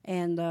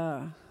 and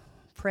the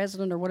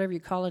president, or whatever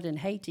you call it, in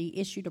Haiti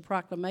issued a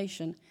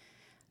proclamation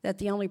that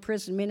the only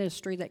prison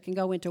ministry that can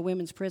go into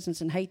women's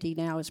prisons in Haiti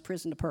now is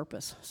Prison to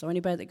Purpose. So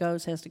anybody that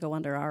goes has to go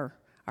under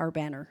our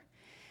banner.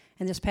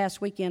 And this past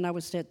weekend, I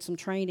was at some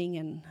training,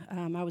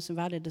 and I was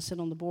invited to sit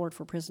on the board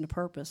for Prison of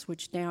Purpose,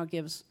 which now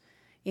gives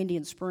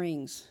Indian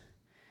Springs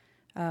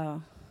a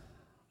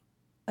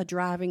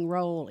driving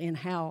role in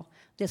how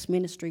this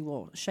ministry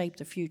will shape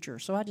the future.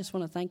 So I just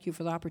want to thank you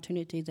for the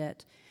opportunity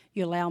that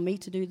you allow me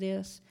to do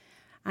this.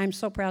 I'm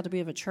so proud to be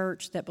of a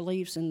church that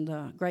believes in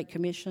the Great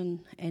Commission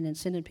and in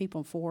sending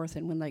people forth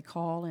and when they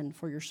call, and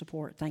for your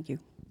support. Thank you.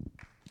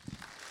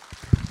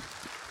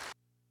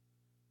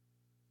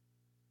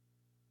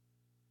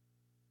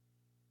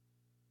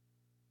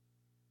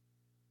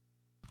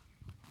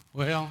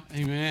 Well,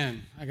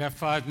 amen. I got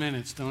 5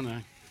 minutes, don't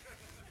I?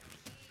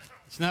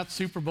 It's not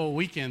Super Bowl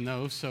weekend,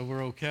 though, so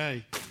we're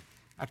okay.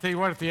 I tell you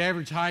what, if the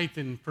average height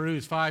in Peru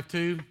is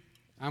 5'2",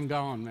 I'm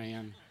gone,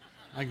 man.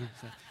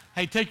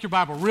 Hey, take your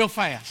Bible real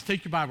fast.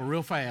 Take your Bible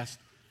real fast.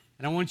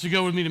 And I want you to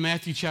go with me to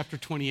Matthew chapter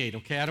 28,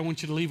 okay? I don't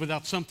want you to leave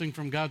without something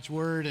from God's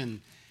Word.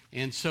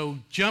 And so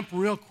jump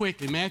real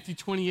quickly. Matthew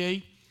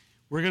 28,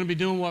 we're going to be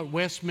doing what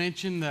Wes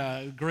mentioned,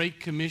 the Great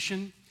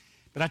Commission.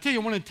 But I tell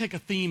you, I want to take a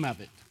theme of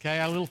it, okay?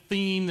 A little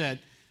theme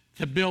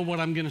to build what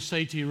I'm going to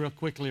say to you real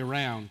quickly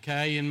around,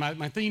 okay? And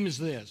my theme is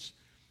this.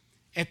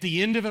 At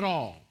the end of it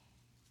all,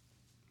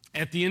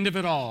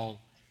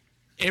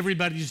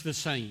 everybody's the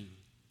same.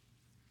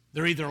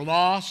 They're either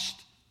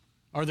lost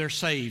or they're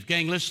saved.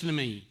 Gang, listen to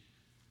me.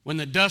 When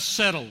the dust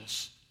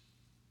settles,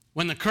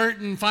 when the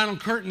final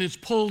curtain is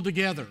pulled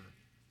together,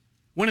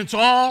 when it's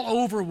all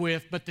over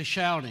with but the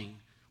shouting,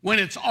 when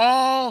it's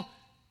all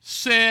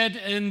said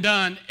and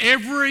done,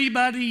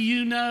 everybody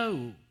you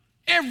know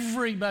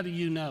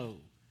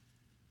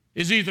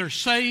is either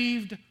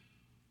saved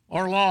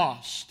or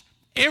lost.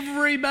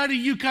 Everybody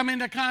you come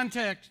into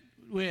contact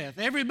with,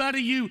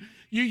 everybody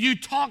you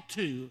talk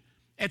to,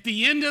 at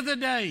the end of the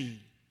day,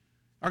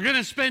 are going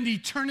to spend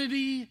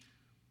eternity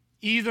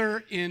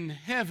either in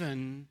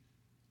heaven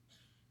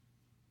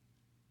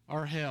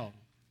or hell.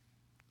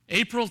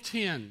 April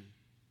 10,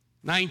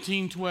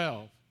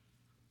 1912,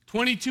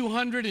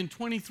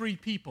 2,223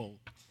 people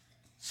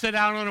set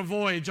out on a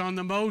voyage on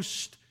the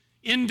most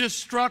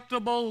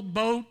indestructible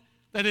boat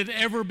that had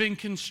ever been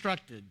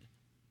constructed.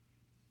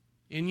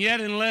 And yet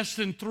in less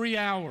than 3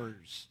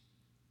 hours,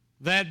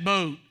 that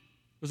boat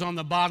was on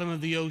the bottom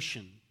of the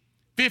ocean.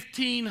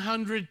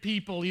 1,500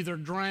 people either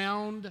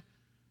drowned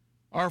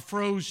or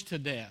froze to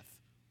death.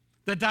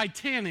 The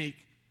Titanic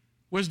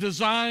was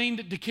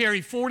designed to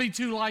carry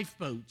 42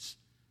 lifeboats.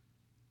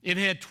 It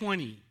had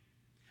 20.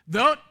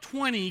 That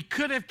 20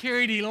 could have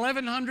carried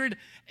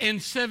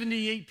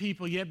 1,178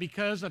 people, yet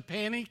because of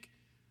panic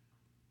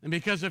and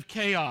because of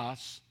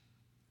chaos,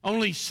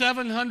 only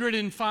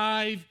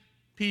 705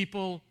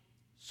 people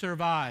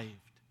survived.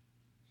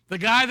 The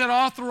guy that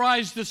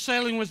authorized the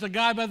sailing was a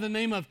guy by the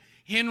name of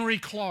Henry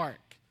Clark.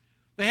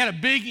 They had a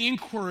big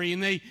inquiry,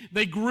 and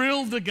they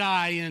grilled the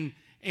guy,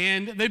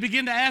 and they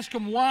began to ask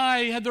him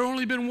why had there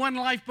only been one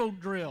lifeboat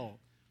drill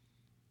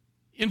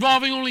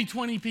involving only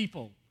 20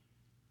 people.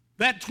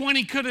 That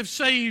 20 could have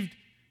saved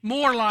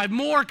more lives.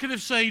 More could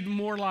have saved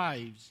more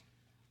lives.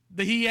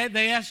 They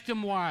asked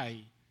him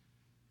why.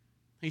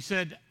 He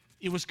said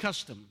it was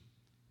custom.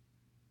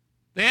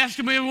 They asked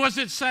him, was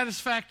it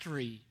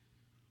satisfactory?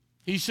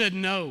 He said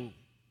no.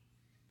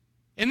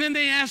 And then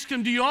they asked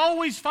him, do you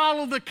always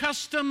follow the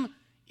custom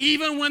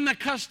even when the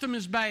custom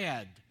is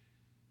bad?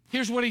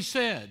 Here's what he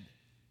said.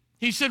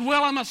 He said,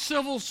 well, I'm a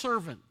civil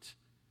servant,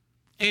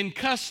 and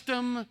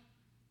custom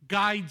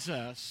guides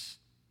us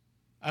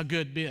a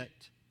good bit.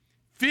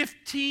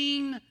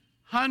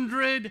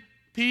 1,500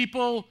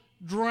 people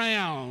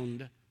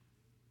drowned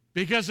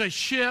because a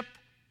ship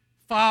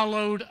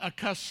followed a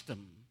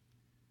custom.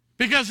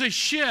 Because a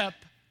ship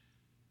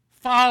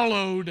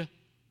followed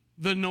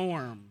the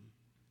norm.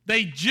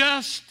 They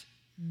just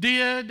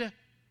did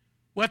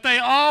what they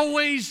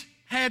always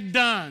had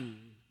done.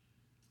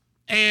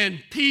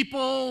 And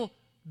people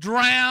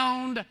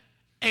drowned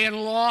and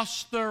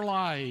lost their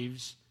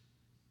lives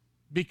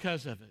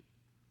because of it.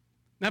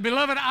 Now,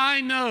 beloved,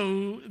 I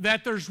know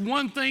that there's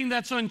one thing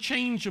that's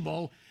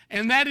unchangeable,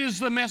 and that is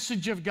the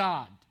message of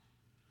God.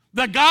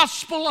 The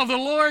gospel of the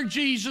Lord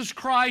Jesus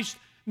Christ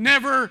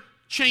never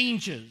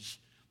changes.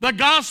 The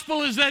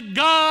gospel is that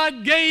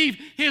God gave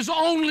His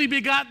only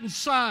begotten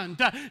Son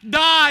to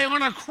die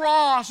on a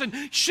cross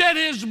and shed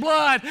His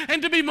blood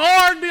and to be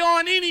marred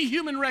beyond any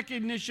human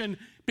recognition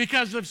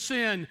because of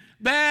sin.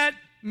 That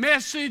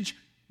message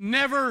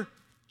never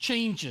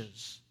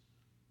changes.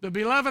 But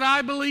beloved,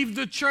 I believe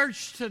the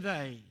church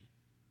today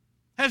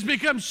has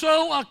become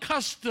so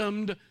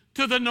accustomed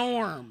to the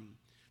norm,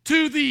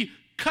 to the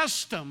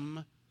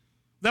custom,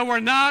 that we're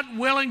not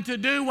willing to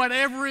do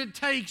whatever it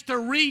takes to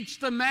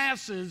reach the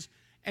masses.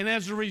 And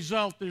as a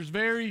result, there's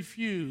very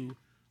few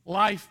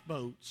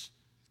lifeboats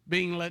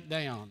being let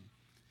down.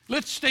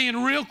 Let's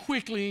stand real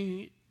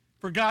quickly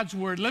for God's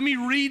Word. Let me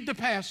read the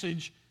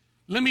passage.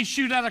 Let me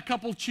shoot out a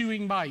couple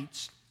chewing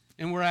bites,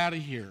 and we're out of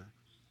here.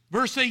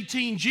 Verse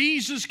 18,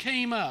 Jesus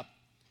came up,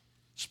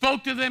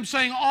 spoke to them,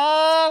 saying,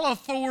 all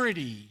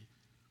authority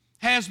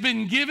has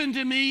been given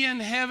to me in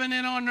heaven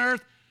and on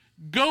earth.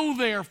 Go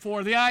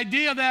therefore. The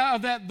idea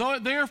of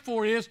that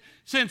therefore is,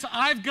 since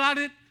I've got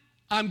it,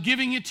 I'm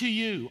giving it to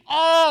you.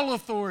 All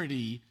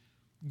authority.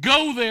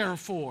 Go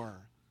therefore.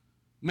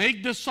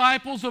 Make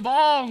disciples of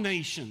all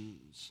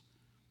nations,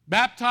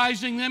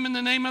 baptizing them in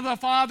the name of the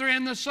Father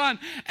and the Son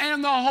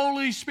and the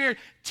Holy Spirit,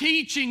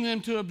 teaching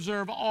them to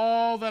observe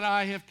all that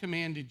I have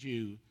commanded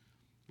you.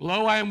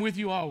 Lo, I am with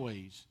you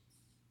always,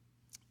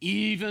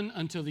 even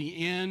until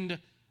the end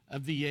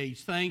of the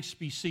age. Thanks,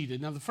 be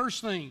seated. Now, the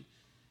first thing,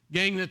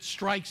 gang, that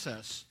strikes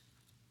us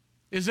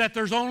is that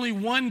there's only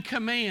one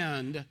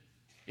command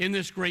in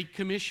this Great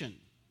Commission.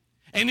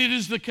 And it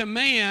is the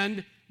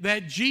command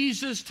that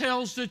Jesus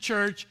tells the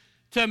church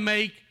to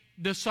make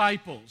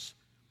disciples.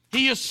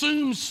 He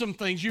assumes some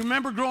things. You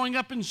remember growing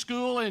up in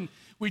school and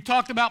we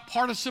talked about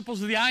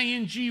participles of the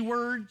ing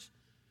words?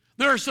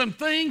 There are some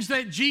things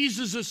that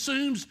Jesus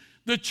assumes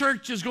the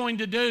church is going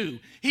to do.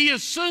 He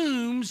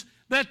assumes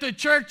that the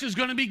church is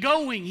going to be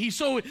going.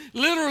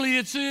 Literally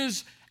it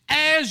says,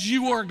 as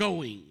you are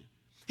going.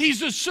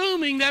 He's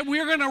assuming that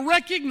we're going to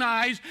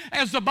recognize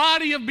as the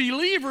body of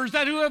believers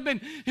that who have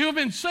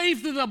been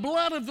saved through the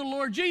blood of the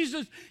Lord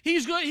Jesus.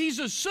 He's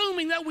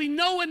assuming that we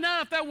know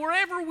enough that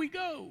wherever we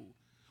go,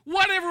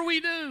 whatever we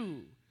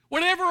do,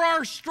 whatever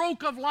our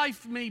stroke of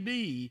life may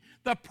be,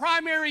 the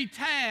primary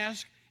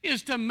task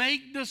is to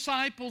make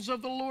disciples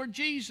of the Lord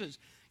Jesus.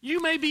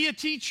 You may be a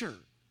teacher.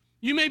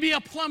 You may be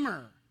a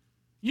plumber.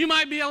 You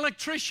might be an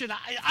electrician.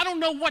 I don't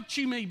know what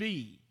you may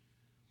be.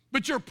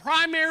 But your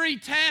primary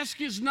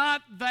task is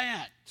not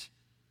that.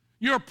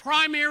 Your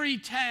primary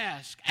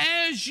task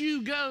as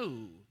you go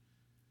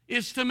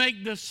is to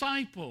make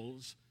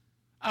disciples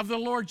of the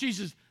Lord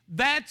Jesus.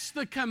 That's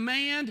the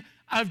command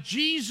of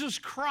Jesus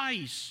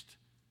Christ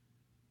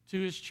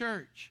to his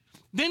church.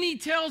 Then he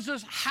tells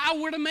us how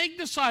we're to make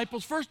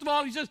disciples. First of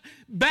all, he says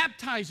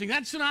baptizing.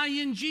 That's an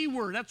ing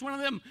word. That's one of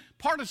them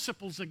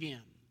participles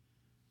again.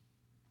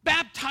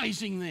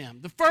 Baptizing them.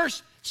 The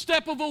first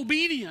step of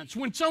obedience.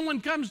 When someone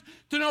comes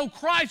to know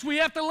Christ, we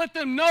have to let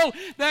them know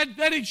that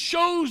it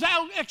shows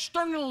out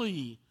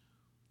externally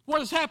what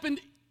has happened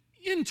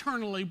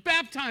internally.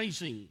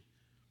 Baptizing.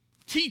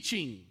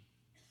 Teaching.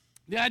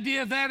 The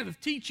idea of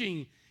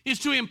teaching is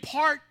to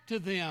impart to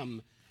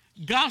them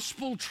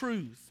gospel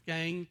truth,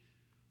 gang.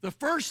 The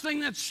first thing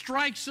that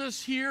strikes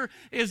us here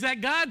is that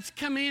God's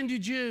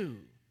commanded you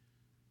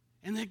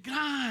and that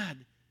God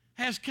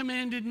has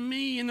commanded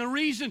me. And the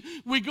reason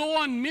we go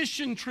on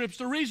mission trips,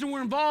 the reason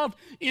we're involved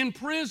in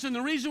prison,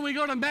 the reason we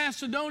go to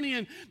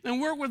Macedonia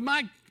and work with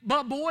my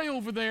boy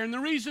over there, and the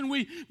reason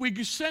we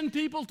send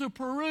people to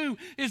Peru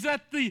is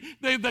that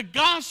the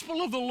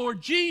gospel of the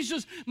Lord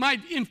Jesus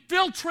might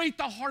infiltrate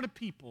the heart of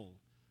people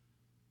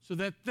so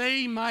that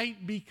they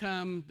might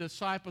become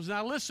disciples.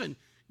 Now listen,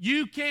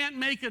 you can't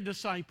make a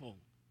disciple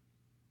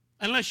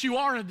unless you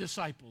are a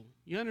disciple.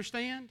 You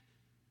understand?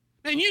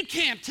 And you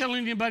can't tell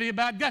anybody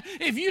about God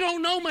if you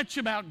don't know much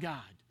about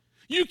God.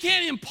 You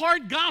can't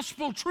impart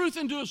gospel truth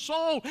into a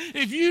soul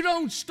if you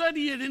don't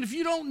study it and if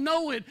you don't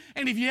know it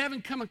and if you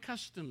haven't come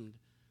accustomed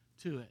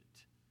to it.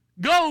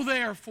 Go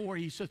therefore,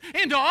 he says,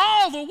 into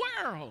all the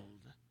world.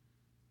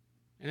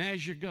 And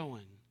as you're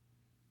going,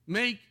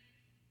 make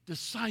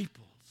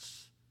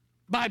disciples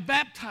by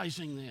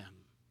baptizing them,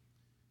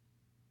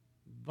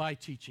 by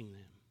teaching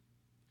them.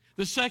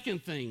 The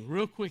second thing,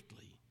 real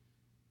quickly,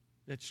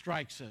 that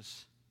strikes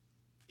us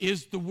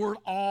is the word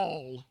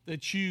all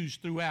that's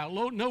used throughout.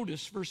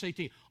 Notice verse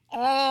 18,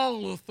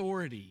 all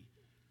authority.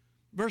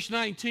 Verse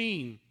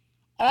 19,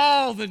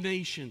 all the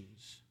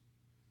nations.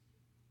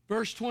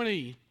 Verse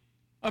 20,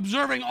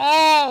 observing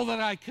all that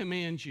I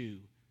command you,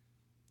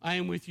 I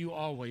am with you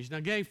always. Now,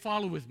 gang,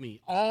 follow with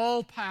me.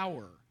 All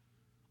power,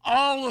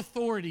 all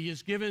authority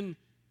is given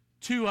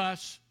to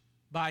us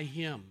by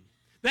him.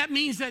 That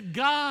means that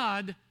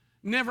God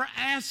never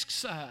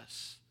asks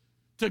us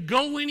to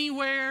go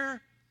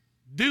anywhere,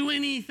 do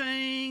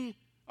anything,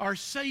 or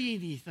say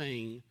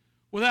anything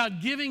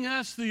without giving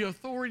us the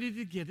authority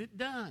to get it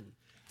done.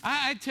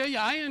 I tell you,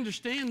 I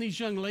understand these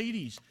young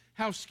ladies,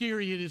 how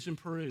scary it is in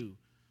Peru.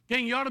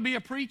 Gang, you ought to be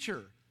a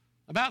preacher.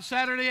 About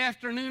Saturday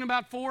afternoon,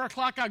 about 4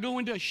 o'clock, I go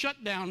into a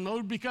shutdown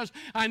mode because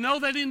I know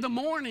that in the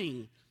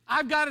morning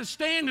I've got to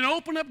stand and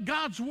open up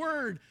God's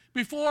Word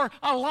before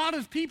a lot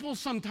of people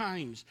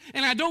sometimes.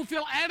 And I don't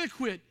feel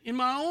adequate in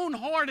my own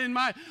heart and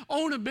my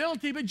own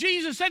ability. But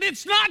Jesus said,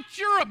 it's not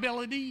your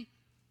ability.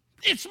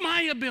 It's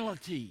my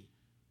ability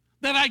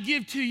that I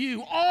give to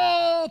you.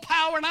 All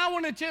power. And I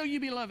want to tell you,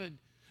 beloved,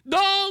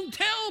 don't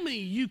tell me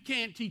you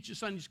can't teach a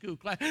Sunday school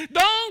class.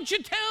 Don't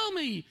you tell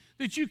me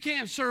that you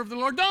can't serve the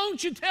Lord.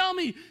 Don't you tell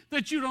me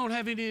that you don't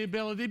have any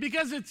ability,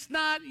 because it's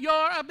not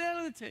your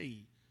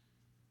ability.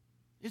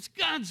 It's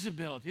God's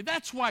ability.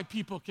 That's why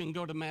people can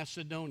go to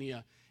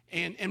Macedonia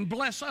and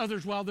bless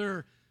others while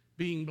they're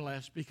being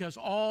blessed, because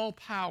all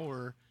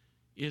power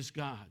is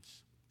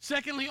God's.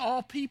 Secondly,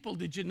 all people.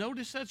 Did you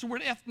notice that's the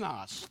word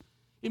ethnos?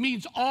 It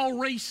means all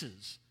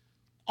races,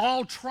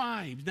 all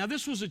tribes. Now,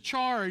 this was a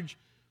charge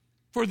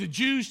for the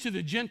Jews to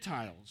the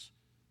Gentiles.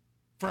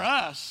 For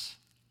us,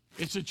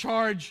 it's a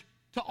charge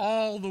to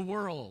all the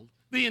world,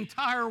 the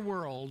entire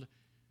world,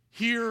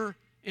 here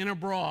and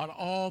abroad,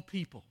 all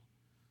people.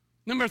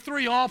 Number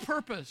 3, all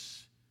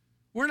purpose.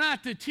 We're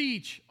not to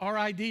teach our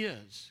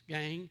ideas,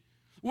 gang.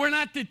 We're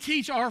not to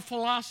teach our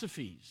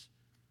philosophies.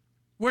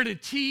 We're to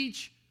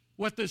teach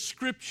what the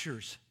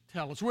Scriptures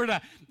tell us. We're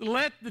to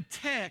let the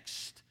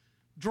text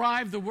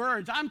drive the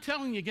words. I'm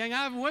telling you, gang,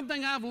 one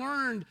thing I've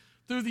learned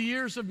through the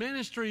years of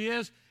ministry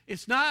is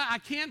I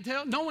can't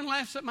tell, no one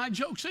laughs at my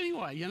jokes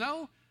anyway, you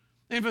know?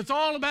 And if it's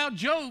all about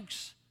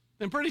jokes,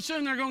 then pretty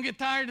soon they're going to get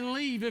tired and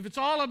leave. If it's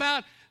all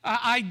about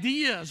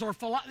ideas or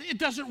philosophy, it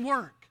doesn't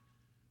work.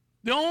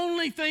 The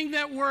only thing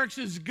that works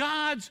is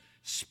God's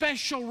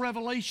special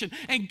revelation.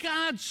 And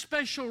God's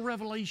special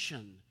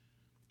revelation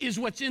is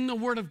what's in the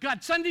Word of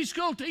God. Sunday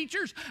school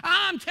teachers,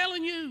 I'm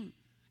telling you,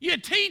 you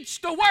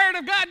teach the Word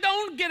of God.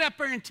 Don't get up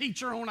there and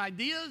teach your own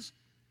ideas,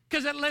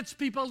 because it lets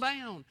people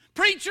down.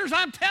 Preachers,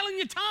 I'm telling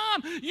you,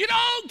 Tom, you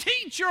don't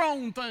teach your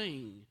own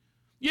thing.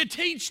 You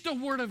teach the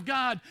Word of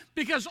God,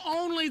 because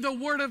only the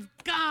Word of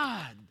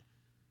God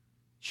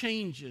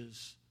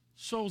changes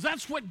souls.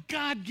 That's what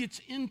God gets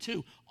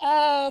into.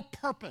 All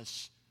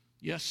purpose.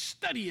 You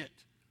study it.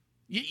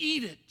 You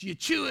eat it. You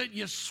chew it.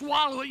 You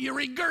swallow it. You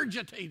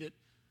regurgitate it.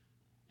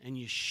 And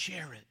you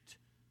share it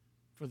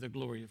for the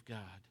glory of God.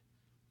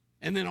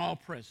 And then all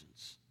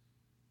presence.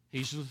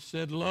 He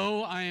said,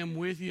 lo, I am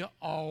with you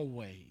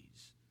always.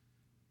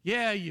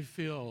 Yeah, you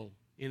feel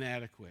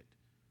inadequate.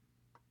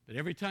 But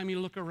every time you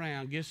look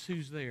around, guess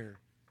who's there?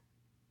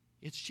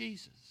 It's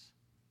Jesus.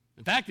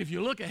 In fact, if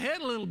you look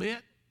ahead a little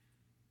bit,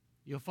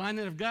 you'll find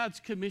that if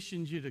God's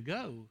commissioned you to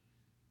go,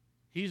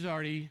 He's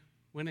already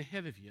went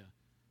ahead of you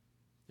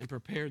and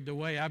prepared the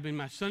way. In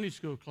my Sunday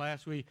school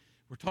class, we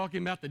were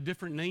talking about the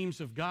different names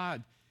of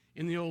God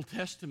in the Old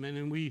Testament,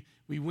 and we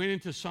went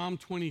into Psalm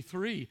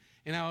 23,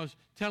 and I was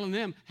telling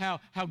them how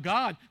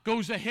God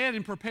goes ahead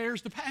and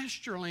prepares the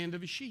pasture land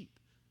of His sheep.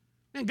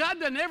 And God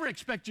doesn't ever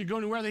expect you to go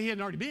anywhere that He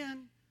hadn't already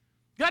been.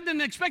 God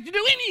doesn't expect you to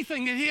do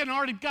anything that He hadn't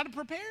already got it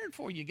prepared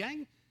for you,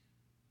 gang.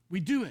 We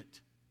do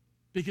it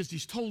because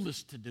He's told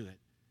us to do it.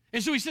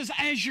 And so He says,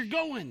 as you're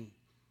going,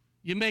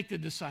 you make the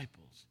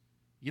disciples.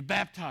 You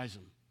baptize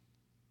them.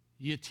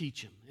 You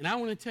teach them. And I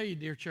want to tell you,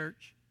 dear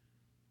church,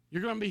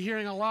 you're going to be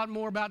hearing a lot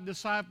more about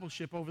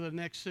discipleship over the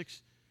next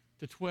 6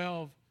 to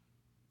 12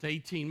 to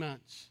 18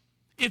 months.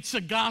 It's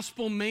a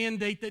gospel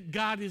mandate that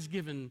God has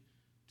given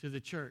to the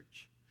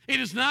church. It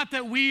is not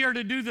that we are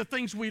to do the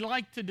things we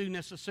like to do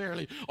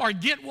necessarily, or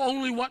get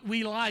only what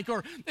we like,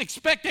 or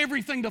expect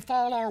everything to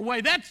fall our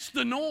way. That's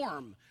the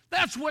norm.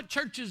 That's what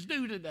churches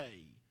do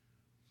today.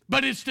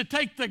 But it's to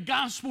take the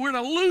gospel. We're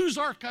to lose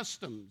our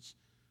customs.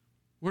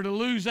 We're to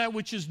lose that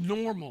which is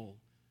normal.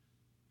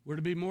 We're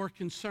to be more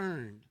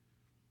concerned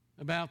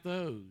about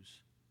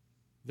those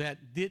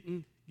that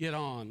didn't get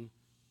on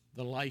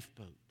the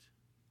lifeboat.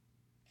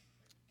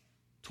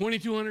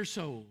 2,200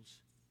 souls,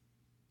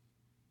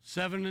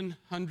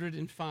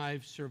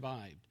 705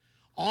 survived.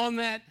 On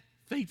that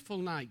fateful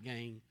night,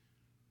 gang,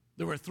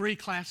 there were 3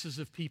 classes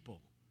of people.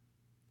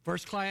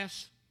 First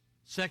class,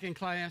 second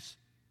class,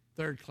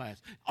 third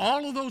class.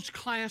 All of those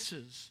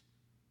classes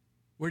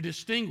were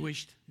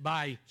distinguished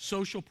by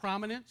social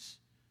prominence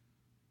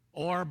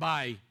or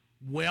by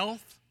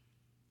wealth,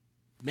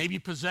 maybe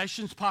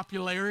possessions,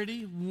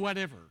 popularity,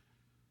 whatever.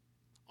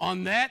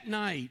 On that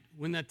night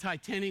when the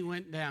Titanic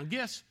went down,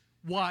 guess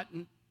what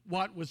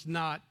was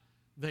not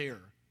there?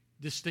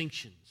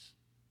 Distinctions.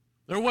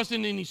 There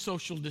wasn't any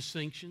social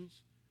distinctions.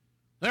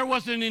 There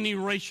wasn't any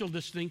racial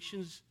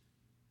distinctions.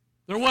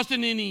 There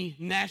wasn't any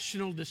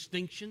national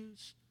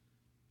distinctions.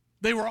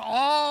 They were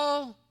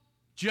all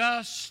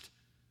just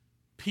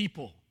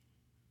people.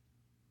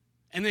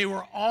 And they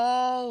were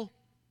all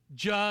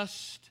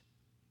just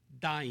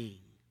dying.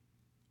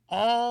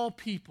 All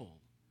people,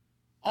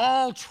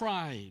 all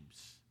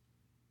tribes,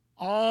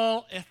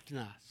 all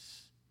ethnos.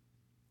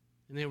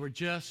 And they were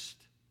just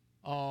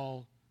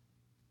all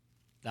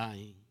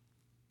dying.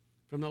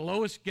 From the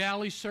lowest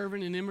galley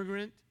servant and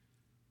immigrant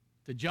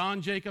to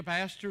John Jacob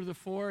Astor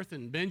IV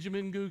and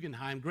Benjamin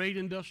Guggenheim, great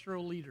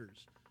industrial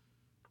leaders,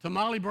 to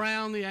Molly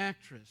Brown, the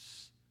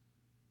actress.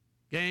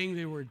 Gang,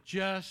 they were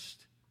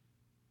just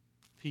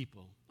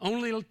people.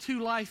 Only 2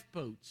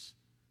 lifeboats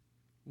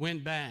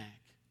went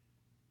back,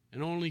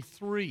 and only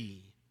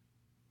 3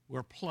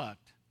 were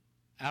plucked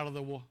out of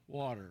the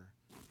water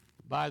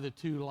by the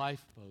 2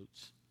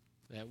 lifeboats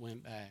that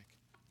went back.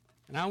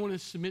 And I want to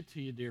submit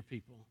to you, dear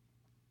people,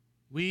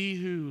 we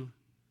who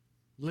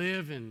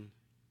live in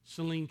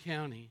Saline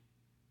County,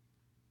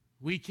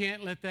 we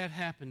can't let that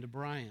happen to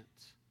Bryant.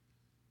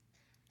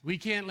 We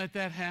can't let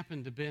that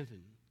happen to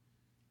Benton.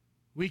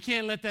 We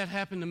can't let that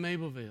happen to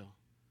Mableville.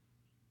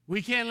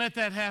 We can't let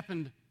that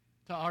happen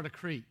to Otter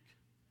Creek.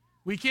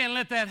 We can't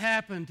let that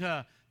happen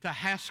to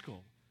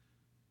Haskell.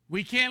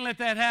 We can't let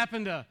that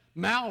happen to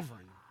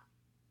Malvern.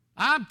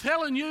 I'm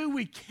telling you,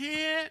 we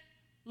can't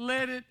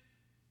let it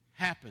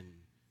happen.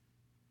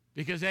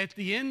 Because at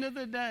the end of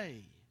the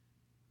day,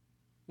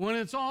 when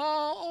it's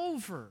all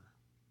over,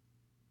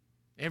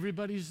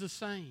 everybody's the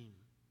same.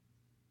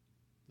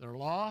 They're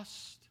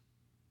lost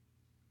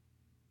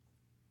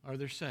or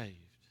they're saved.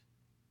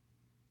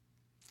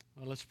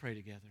 Well, let's pray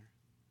together.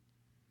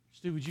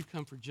 Stu, would you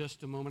come for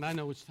just a moment? I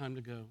know it's time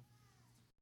to go.